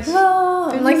 and he's like, no.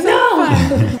 I'm like,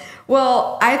 no.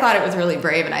 Well, I thought it was really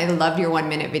brave, and I loved your 1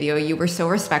 minute video. You were so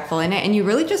respectful in it, and you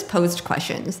really just posed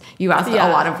questions. You asked a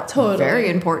lot of very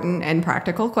important and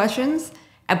practical questions.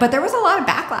 But there was a lot of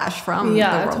backlash from the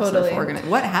World Surf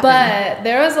Organization. What happened? But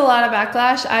there was a lot of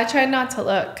backlash. I tried not to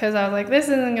look because I was like, this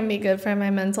isn't going to be good for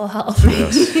my mental health.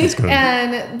 Yes, that's good.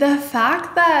 And the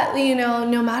fact that, you know,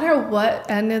 no matter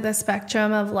what end of the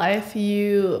spectrum of life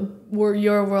your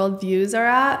worldviews are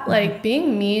at, like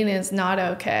being mean is not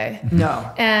okay.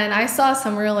 No. And I saw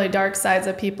some really dark sides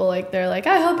of people. Like they're like,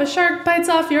 I hope a shark bites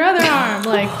off your other arm.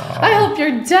 Like, I hope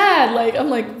you're dead. Like, I'm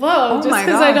like, whoa, just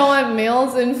because I don't want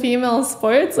males in female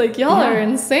sports, like y'all are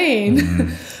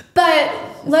insane. But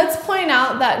let's point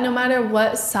out that no matter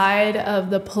what side of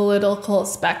the political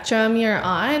spectrum you're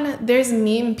on, there's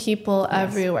mean people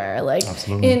everywhere, like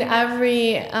in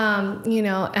every, you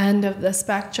know, end of the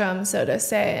spectrum, so to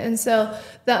say. And so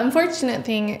the unfortunate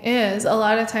thing is a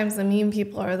lot of times the mean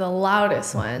people are the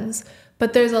loudest ones,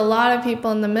 but there's a lot of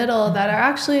people in the middle that are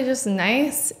actually just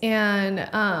nice,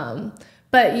 and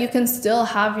but you can still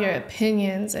have your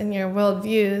opinions and your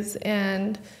worldviews.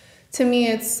 And to me,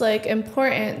 it's like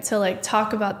important to like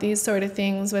talk about these sort of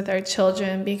things with our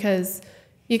children, because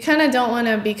you kind of don't want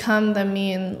to become the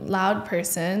mean, loud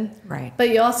person, right? But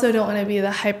you also don't want to be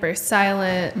the hyper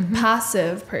silent,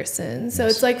 passive person. So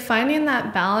it's like finding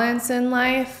that balance in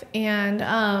life,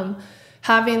 and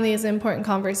having these important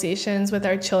conversations with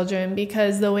our children,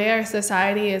 because the way our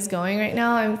society is going right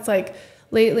now, it's like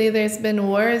lately there's been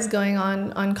wars going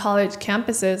on college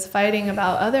campuses fighting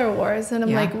about other wars. And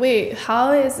I'm like, wait,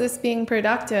 how is this being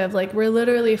productive? Like, we're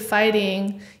literally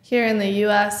fighting here in the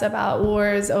US about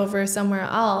wars over somewhere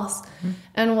else.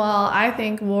 And while I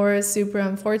think war is super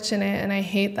unfortunate, and I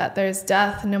hate that there's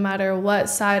death no matter what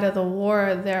side of the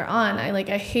war they're on,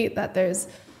 I hate that there's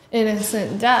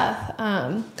innocent death.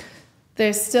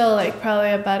 There's still like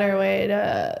probably a better way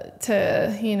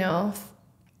to you know,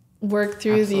 work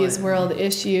through these world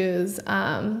issues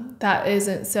that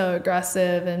isn't so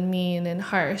aggressive and mean and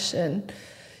harsh. And,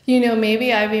 you know,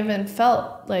 maybe I've even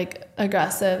felt like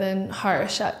aggressive and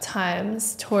harsh at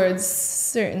times towards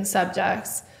certain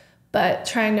subjects, but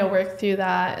trying to work through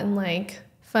that and like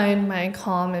find my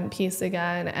calm and peace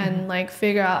again, and like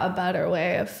figure out a better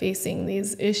way of facing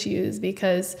these issues,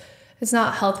 because it's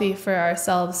not healthy for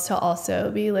ourselves to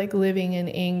also be like living in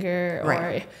anger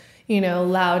or, you know,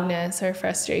 loudness or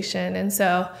frustration. And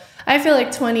so I feel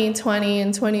like 2020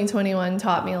 and 2021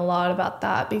 taught me a lot about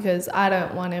that, because I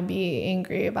don't want to be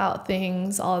angry about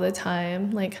things all the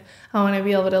time. Like, I want to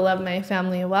be able to love my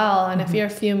family well. And if you're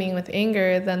fuming with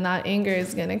anger, then that anger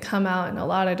is going to come out in a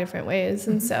lot of different ways.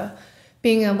 And so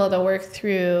being able to work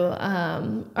through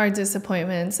our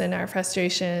disappointments and our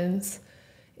frustrations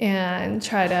and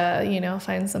try to, you know,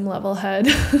 find some level head.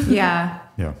 Yeah.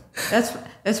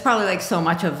 That's probably like so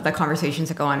much of the conversations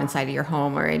that go on inside of your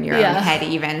home or in your own head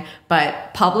even.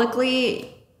 But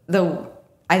publicly,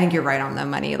 I think you're right on the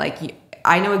money. Like,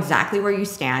 I know exactly where you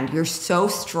stand. You're so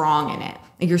strong in it.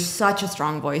 You're such a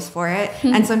strong voice for it.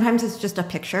 And sometimes it's just a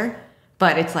picture,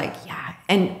 but it's like,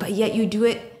 but yet you do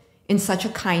it in such a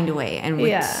kind way and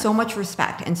with so much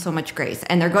respect and so much grace.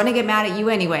 And they're going to get mad at you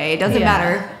anyway. It doesn't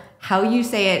matter how you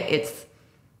say it.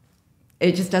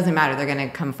 It just doesn't matter. They're going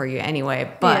to come for you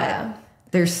anyway. But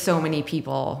there's so many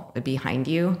people behind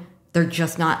you. They're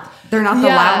not the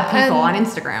loud people on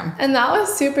Instagram. And that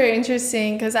was super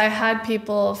interesting, because I had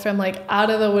people from like out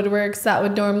of the woodworks that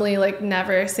would normally like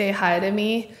never say hi to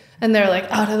me. And they're like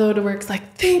out of the woodworks,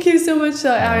 like, thank you so much.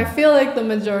 So I feel like the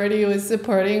majority was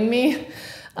supporting me.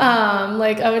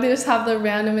 Like, I would just have the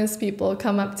randomest people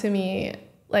come up to me,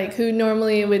 like, who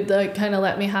normally would like kind of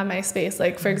let me have my space.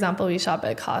 Like, for example, we shop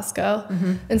at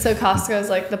Costco. And so Costco is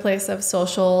like the place of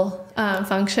social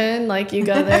function. Like, you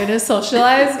go there to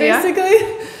socialize, basically.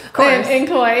 Of course. In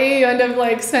Kauai, you end up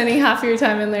like spending half your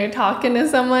time in there talking to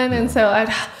someone. And so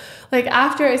like,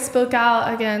 after I spoke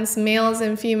out against males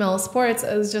and female sports,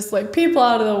 it was just like people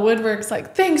out of the woodworks,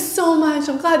 like, thanks so much.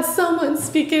 I'm glad someone's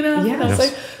speaking up. And I was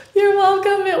like, you're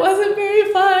welcome. It wasn't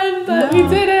very fun, but we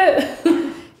did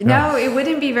it. No, it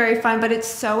wouldn't be very fun, but it's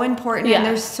so important, Yeah. and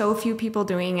there's so few people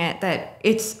doing it that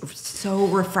it's so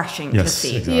refreshing to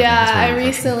see. Exactly. Yeah, It's very I refreshing.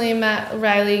 recently met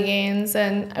Riley Gaines,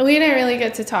 and we didn't really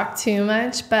get to talk too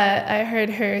much, but I heard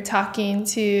her talking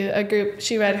to a group.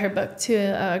 She read her book to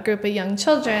a group of young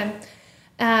children,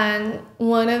 and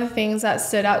one of the things that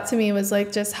stood out to me was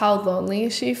like just how lonely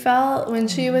she felt when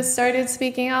she was started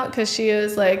speaking out, because she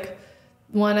was like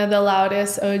one of the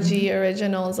loudest OG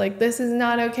originals, like, this is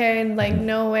not okay, and like,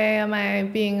 no way am I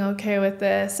being okay with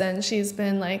this. And she's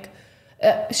been like,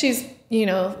 she's, you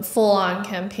know, full on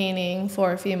campaigning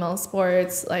for female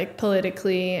sports, like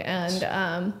politically,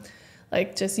 and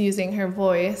like just using her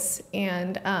voice.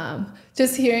 And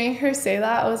just hearing her say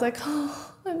that, I was like,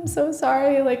 oh, I'm so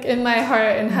sorry. Like in my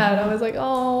heart and head, I was like,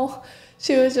 oh,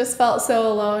 she was just felt so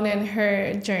alone in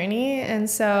her journey. And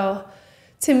so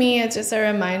to me, it's just a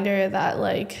reminder that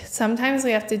like sometimes we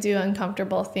have to do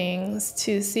uncomfortable things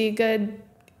to see good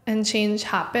and change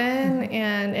happen,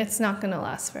 and it's not going to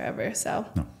last forever. So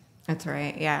That's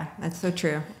right. Yeah, that's so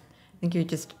true. I think you're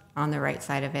just on the right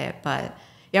side of it. But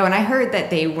yeah, when I heard that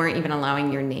they weren't even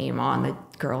allowing your name on the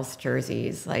girls'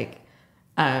 jerseys, like,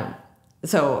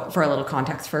 so for a little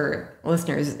context for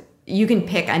listeners, you can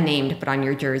pick a name to put on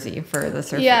your jersey for the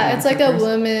surf. yeah, it's like surfers. a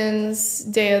women's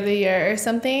day of the year or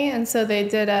something. And so they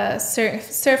did a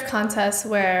surf contest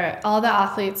where all the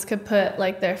athletes could put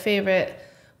like their favorite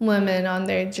women on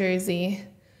their jersey.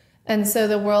 And so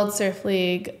the World Surf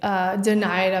League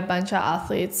denied a bunch of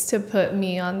athletes to put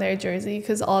me on their jersey,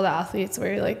 because all the athletes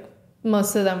were like,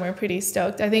 most of them were pretty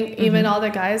stoked. I think even all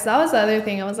the guys, that was the other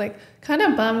thing. I was like kind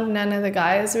of bummed none of the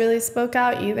guys really spoke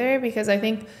out either, because I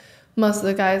think most of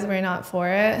the guys were not for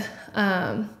it,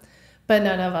 but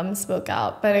none of them spoke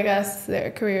out. But I guess their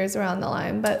careers were on the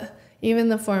line. But even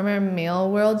the former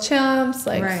male world champs,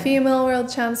 like female world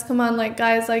champs, come on, like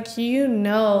guys, like, you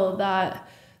know that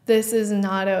this is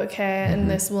not okay, and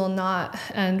this will not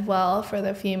end well for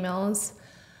the females.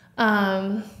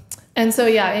 And so,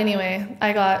 yeah, anyway,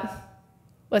 I got,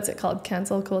 what's it called?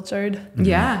 Cancel cultured.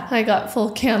 Yeah. I got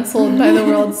full canceled by the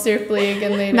World Surf League,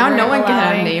 and they Now weren't no one can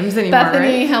have allowing- names anymore,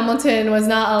 Bethany right? Hamilton was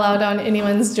not allowed on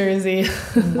anyone's jersey.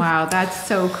 Wow, that's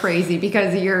so crazy,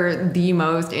 because you're the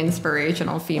most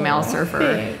inspirational female surfer.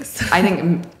 Thanks. I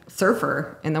think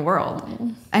surfer in the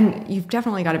world. And you've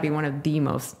definitely got to be one of the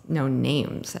most known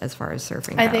names as far as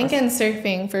surfing I goes. think in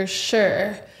surfing for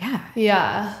sure. Yeah.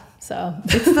 Yeah. So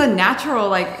It's the natural,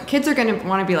 like, kids are going to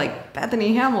want to be like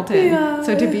Bethany Hamilton. Yeah.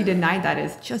 So to be denied that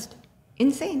is just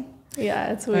insane.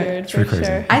 yeah, it's weird It's for pretty crazy.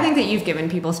 sure. I think that you've given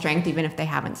people strength even if they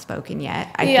haven't spoken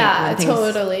yet. Yeah, think when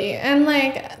things- totally. And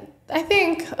like, I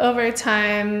think over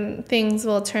time things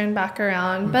will turn back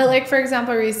around. But like, for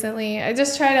example, recently I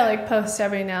just try to like post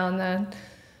every now and then,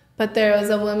 but there was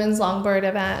a women's longboard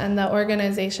event, and the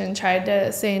organization tried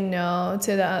to say no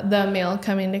to the male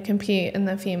coming to compete in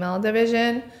the female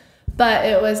division. But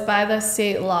it was by the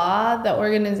state law, the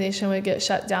organization would get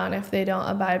shut down if they don't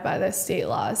abide by the state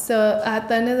law. So at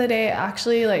the end of the day,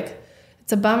 actually, like,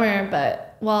 it's a bummer,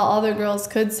 but while all the girls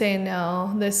could say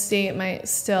no, the state might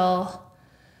still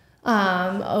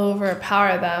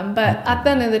overpower them. But at the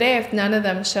end of the day, if none of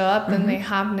them show up, then they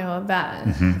have no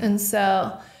event. And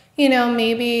so, you know,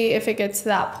 maybe if it gets to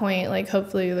that point, like,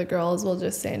 hopefully the girls will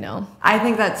just say no. I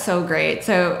think that's so great.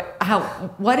 So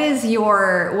what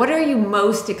are you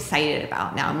most excited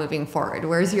about now moving forward?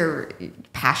 Where's your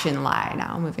passion lie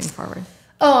now moving forward?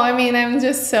 Oh, I mean, I'm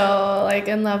just so like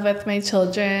in love with my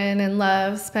children and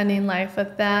love spending life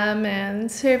with them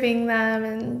and serving them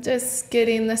and just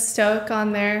getting the stoke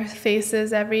on their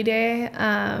faces every day.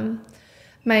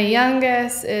 My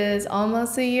youngest is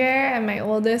almost a year and my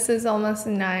oldest is almost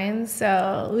 9.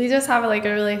 So we just have like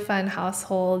a really fun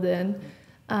household, and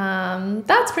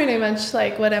that's pretty much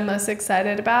like what I'm most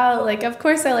excited about. Like, of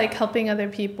course, I like helping other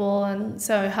people, and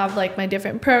so I have like my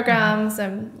different programs.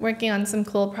 I'm working on some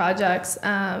cool projects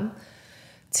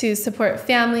to support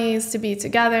families to be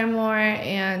together more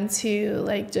and to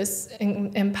like just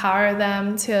empower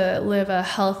them to live a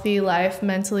healthy life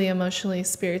mentally, emotionally,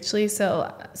 spiritually. So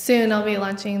soon I'll be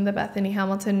launching the Bethany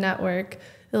Hamilton Network.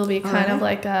 It'll be kind of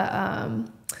like a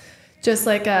just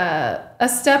like a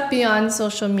step beyond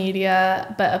social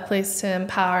media, but a place to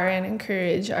empower and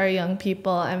encourage our young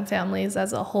people and families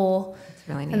as a whole.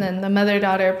 Really neat. And then the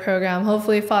mother-daughter program,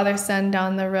 hopefully father-son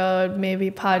down the road, maybe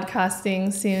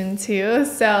podcasting soon too.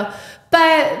 So,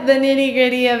 but the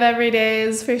nitty-gritty of every day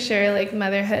is for sure like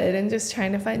motherhood and just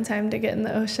trying to find time to get in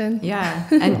the ocean. Yeah.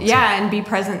 And be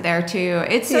present there too.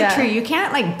 It's so true. You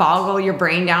can't like boggle your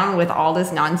brain down with all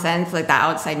this nonsense, like the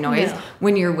outside noise,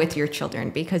 when you're with your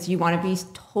children, because you want to be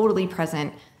totally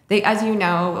present they, as you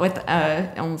know, with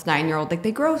a almost 9-year-old, like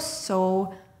they grow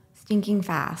so stinking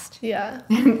fast. Yeah.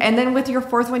 And then with your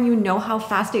fourth one, you know how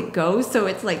fast it goes. So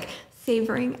it's like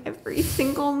savoring every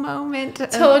single moment.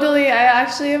 Totally. I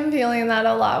actually am feeling that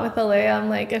a lot with Alea. I'm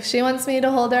like, if she wants me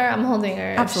to hold her, I'm holding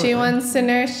her. Absolutely. If she wants to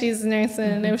nurse, she's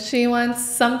nursing. If she wants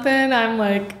something, I'm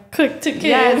like, quick to kid.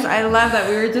 Yes, I love that.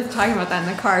 We were just talking about that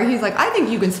in the car. He's like, I think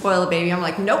you can spoil a baby. I'm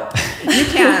like, nope, you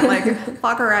can't. Like,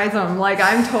 fuckerize them. Like,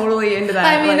 I'm totally into that.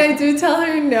 I mean, like, I do tell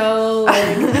her no,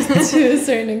 like, to a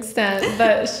certain extent,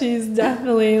 but she's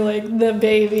definitely like the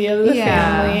baby of the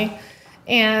family.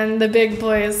 And the big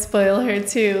boys spoil her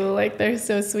too. Like, they're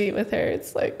so sweet with her.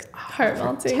 It's like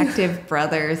heart-melting. Protective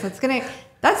brothers.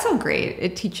 That's so great.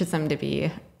 It teaches them to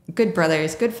be good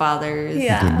brothers, good fathers.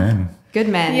 Yeah. Good men. Good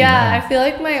men. Yeah, I feel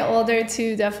like my older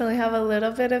two definitely have a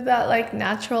little bit of that like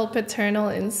natural paternal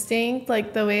instinct.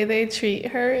 Like the way they treat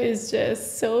her is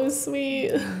just so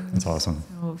sweet. That's awesome.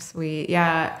 So sweet.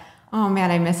 Yeah. Oh man,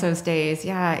 I miss those days.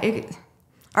 Yeah.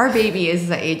 Our baby is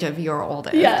the age of your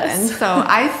oldest. Yes. And so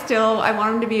I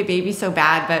want him to be a baby so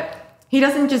bad, but he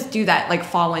doesn't just do that like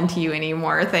fall into you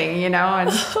anymore thing, you know? And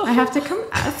I have to come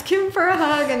ask him for a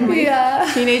hug, and my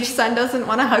teenage son doesn't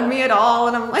want to hug me at all.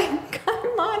 And I'm like,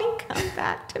 come on, come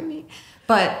back to me.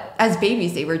 But as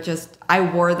babies, they were just, I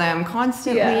wore them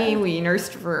constantly. Yeah. We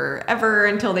nursed forever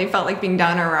until they felt like being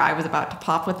done, or I was about to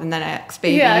pop with the next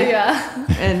baby. Yeah.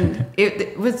 And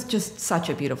it was just such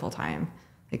a beautiful time.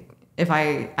 Like, if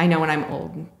I know when I'm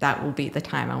old, that will be the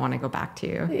time I want to go back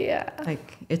to. Yeah.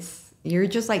 Like, you're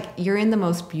just like, you're in the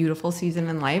most beautiful season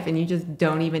in life, and you just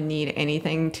don't even need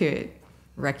anything to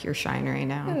wreck your shine right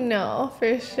now. No,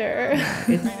 for sure.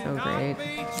 It's so great.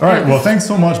 All right. Well, thanks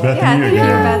so much, Bethany. Thank you,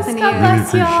 Again, Bethany. God really bless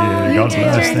appreciate y'all. it. God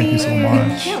bless. Thank you so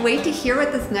much. Can't wait to hear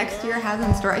what this next year has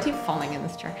in store. I keep falling in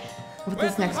this chair. What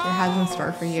this next year has in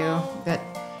store for you. That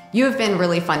you have been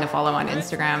really fun to follow on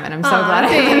Instagram, and I'm so glad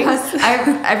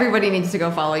everybody needs to go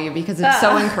follow you, because it's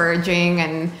so encouraging.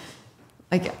 And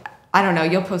like, I don't know,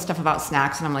 you'll post stuff about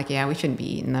snacks, and I'm like, yeah, we shouldn't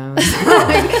be eating those.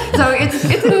 So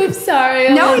it's Oops,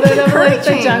 sorry. No, it's encouraging. Like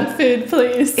the junk food,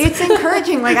 please. It's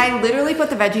encouraging. Like, I literally put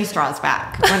the veggie straws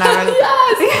back when I was.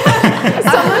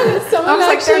 Yes. Someone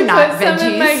like, actually they're put not some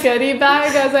in veggies. my goodie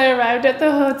bag as I arrived at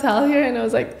the hotel here, and I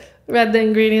was like, read the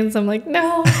ingredients. I'm like,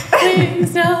 no,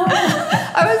 please, no.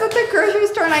 I was at the grocery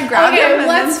store and I grabbed them. Okay,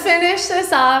 let's finish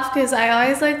this off, because I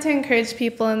always like to encourage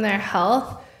people in their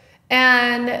health.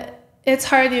 And it's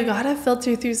hard. You got to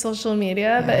filter through social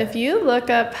media. But if you look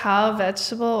up how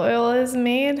vegetable oil is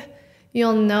made,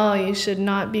 you'll know you should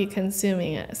not be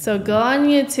consuming it. So go on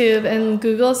YouTube and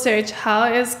Google search,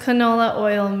 how is canola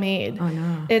oil made? Oh,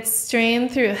 no. It's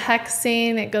strained through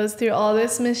hexane. It goes through all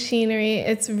this machinery.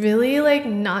 It's really like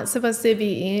not supposed to be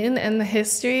eaten. And the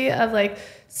history of like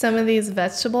some of these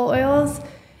vegetable oils,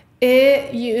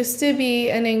 it used to be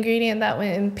an ingredient that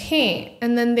went in paint,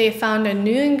 and then they found a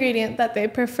new ingredient that they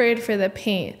preferred for the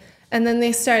paint. And then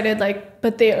they started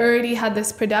but they already had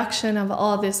this production of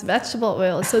all this vegetable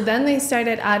oil. So then they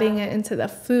started adding it into the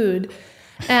food.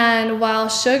 And while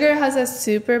sugar has a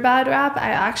super bad rap,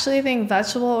 I actually think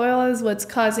vegetable oil is what's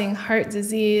causing heart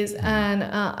disease and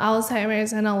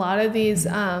Alzheimer's and a lot of these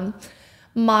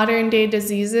modern day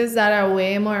diseases that are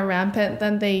way more rampant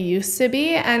than they used to be.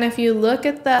 And if you look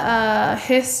at the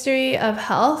history of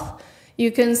health,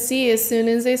 you can see as soon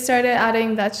as they started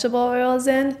adding vegetable oils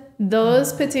in,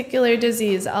 those particular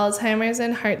disease, Alzheimer's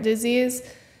and heart disease,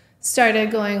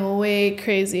 started going way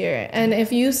crazier. And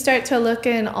if you start to look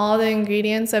in all the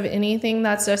ingredients of anything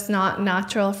that's just not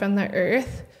natural from the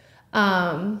earth,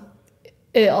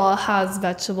 it all has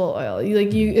vegetable oil.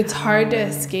 It's hard to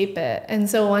escape it. And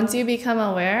so once you become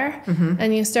aware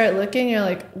and you start looking, you're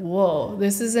like, whoa,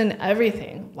 this is in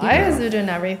everything. Why is it in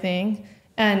everything?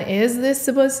 And is this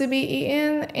supposed to be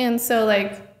eaten? And so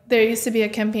there used to be a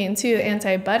campaign too,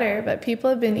 anti-butter, but people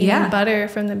have been eating butter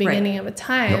from the beginning of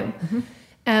time. Yep.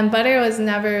 And butter was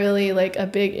never really a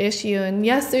big issue. And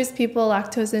yes, there's people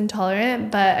lactose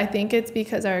intolerant, but I think it's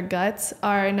because our guts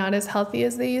are not as healthy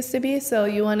as they used to be. So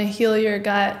you want to heal your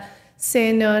gut,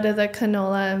 say no to the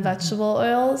canola and vegetable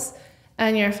oils,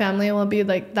 and your family will be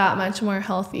that much more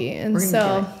healthy. And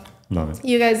so love it.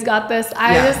 You guys got this.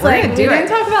 I we didn't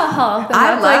talk about health. And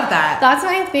I love that. That's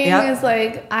my thing is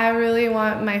I really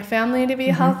want my family to be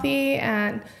healthy,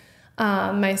 and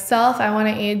myself. I want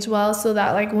to age well so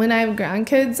that like when I have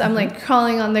grandkids, I'm like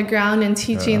crawling on the ground and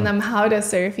teaching them how to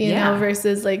surf, you know,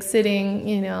 versus like sitting,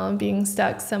 you know, and being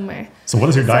stuck somewhere. So what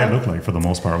does your diet look like for the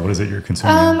most part? What is it you're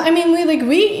consuming? I mean,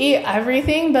 we eat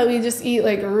everything, but we just eat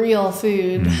like real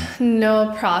food,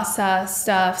 no processed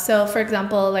stuff. So for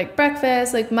example, like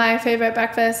breakfast, like my favorite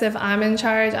breakfast, if I'm in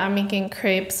charge, I'm making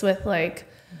crepes with like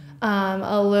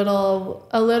a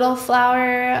little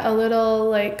flour, a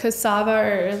little like cassava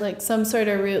or like some sort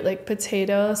of root, like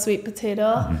potato, sweet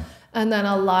potato, and then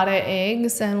a lot of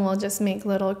eggs, and we'll just make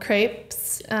little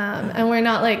crepes. And we're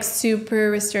not like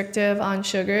super restrictive on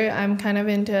sugar. I'm kind of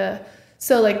into,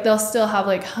 so like they'll still have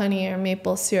like honey or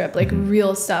maple syrup, like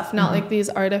real stuff, not like these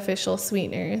artificial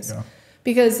sweeteners. Yeah.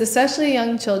 Because especially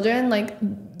young children, like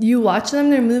you watch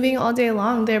them, they're moving all day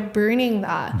long, they're burning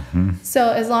that. So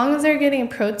as long as they're getting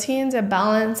protein to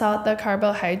balance out the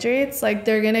carbohydrates, like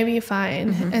they're gonna be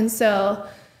fine. And so,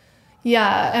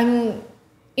 yeah, and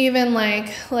even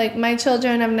like my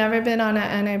children have never been on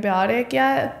an antibiotic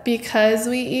yet because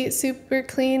we eat super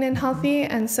clean and healthy,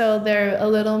 and so they're a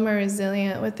little more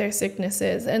resilient with their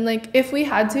sicknesses. And like if we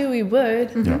had to, we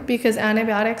would, because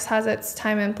antibiotics has its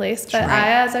time and place. But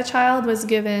I, as a child, was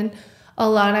given a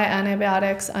lot of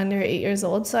antibiotics under 8 years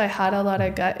old, so I had a lot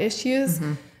of gut issues.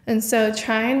 And so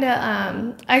trying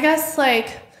to, I guess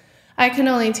like I can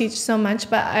only teach so much,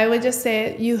 but I would just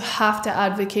say you have to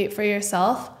advocate for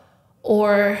yourself,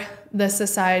 or the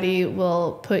society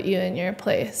will put you in your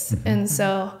place. And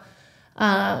so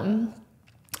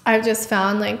I've just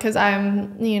found, like, because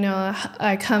I'm, you know,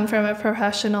 I come from a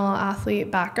professional athlete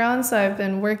background, so I've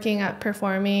been working at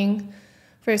performing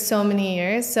for so many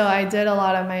years. So I did a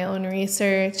lot of my own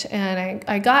research, and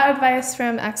I got advice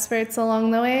from experts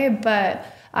along the way, but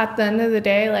at the end of the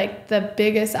day, like, the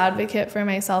biggest advocate for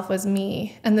myself was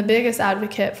me, and the biggest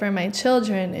advocate for my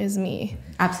children is me.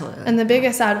 Absolutely. And the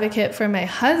biggest advocate for my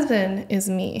husband is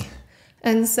me.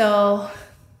 And so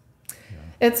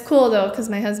it's cool though, because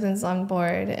my husband's on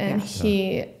board, and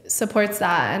he supports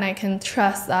that, and I can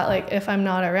trust that, like, if I'm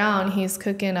not around, he's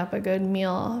cooking up a good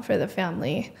meal for the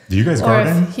family. Do you guys or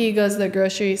garden? If he goes to the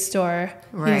grocery store,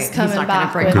 Right. he's coming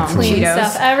back with home clean Cheetos.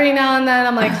 stuff. Every now and then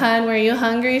I'm like, hun, were you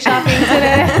hungry shopping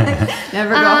today?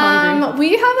 Never go hungry.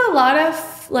 We have a lot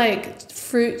of like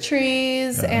fruit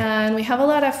trees, and we have a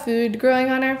lot of food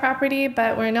growing on our property,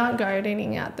 but we're not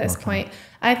gardening at this point.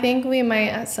 I think we might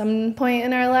at some point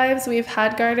in our lives. We've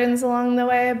had gardens along the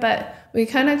way, but we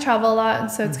kind of travel a lot,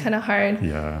 and so it's kind of hard.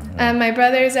 And my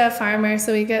brother's a farmer,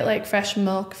 so we get like fresh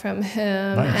milk from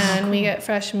him, and we get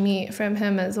fresh meat from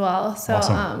him as well.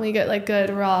 So we get like good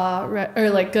raw or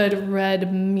like good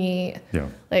red meat.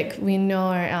 Like, we know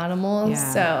our animals.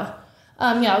 So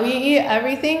we eat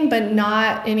everything, but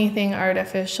not anything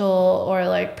artificial or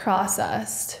like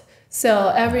processed. So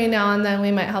every now and then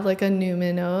we might have like a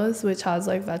Numinos, which has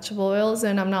like vegetable oils,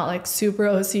 and I'm not like super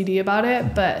OCD about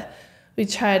it, but we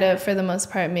try to, for the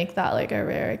most part, make that like a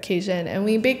rare occasion. And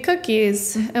we bake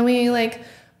cookies, and we like,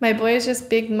 my boys just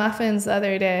baked muffins the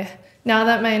other day. Now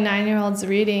that my 9-year-old's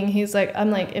reading, he's like,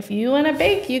 I'm like, if you want to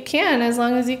bake, you can, as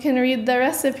long as you can read the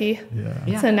recipe.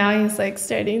 So now he's like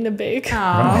starting to bake.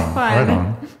 Oh,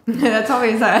 fun. That's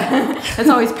always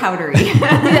powdery.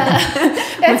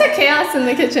 It's a chaos in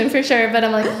the kitchen for sure, but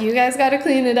I'm like, you guys got to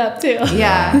clean it up too.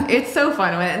 It's so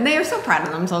fun. And they are so proud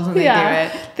of themselves when they do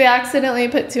it. They accidentally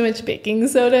put too much baking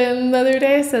soda in the other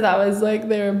day, so that was like,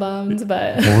 they were bummed,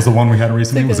 but. What was the one we had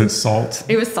recently? Was it salt?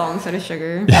 It was salt instead of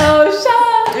sugar. Oh,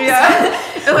 shucks.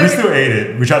 We still ate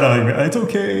it. We tried to like, it's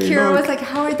okay. Kira was like,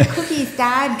 how are the cookies,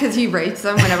 Dad? Because he rates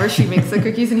them whenever she makes the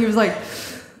cookies, and he was like,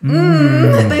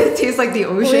 they taste like the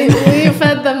ocean. We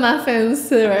fed the muffins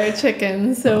to our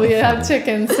chickens, so we have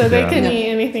chickens, so they can eat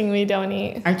anything we don't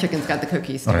eat. Our chickens got the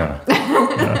cookies too. We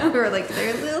were like,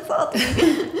 they're a little salty.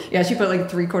 She put like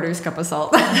 3/4 cup of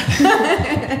salt.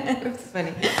 It's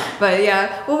funny. But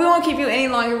well, we won't keep you any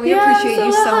longer. We appreciate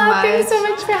you so much. Thanks so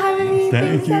much for having me.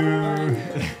 Thank you.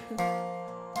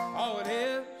 Oh, it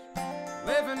is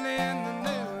living in the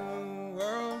new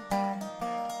world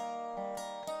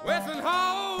with an heart.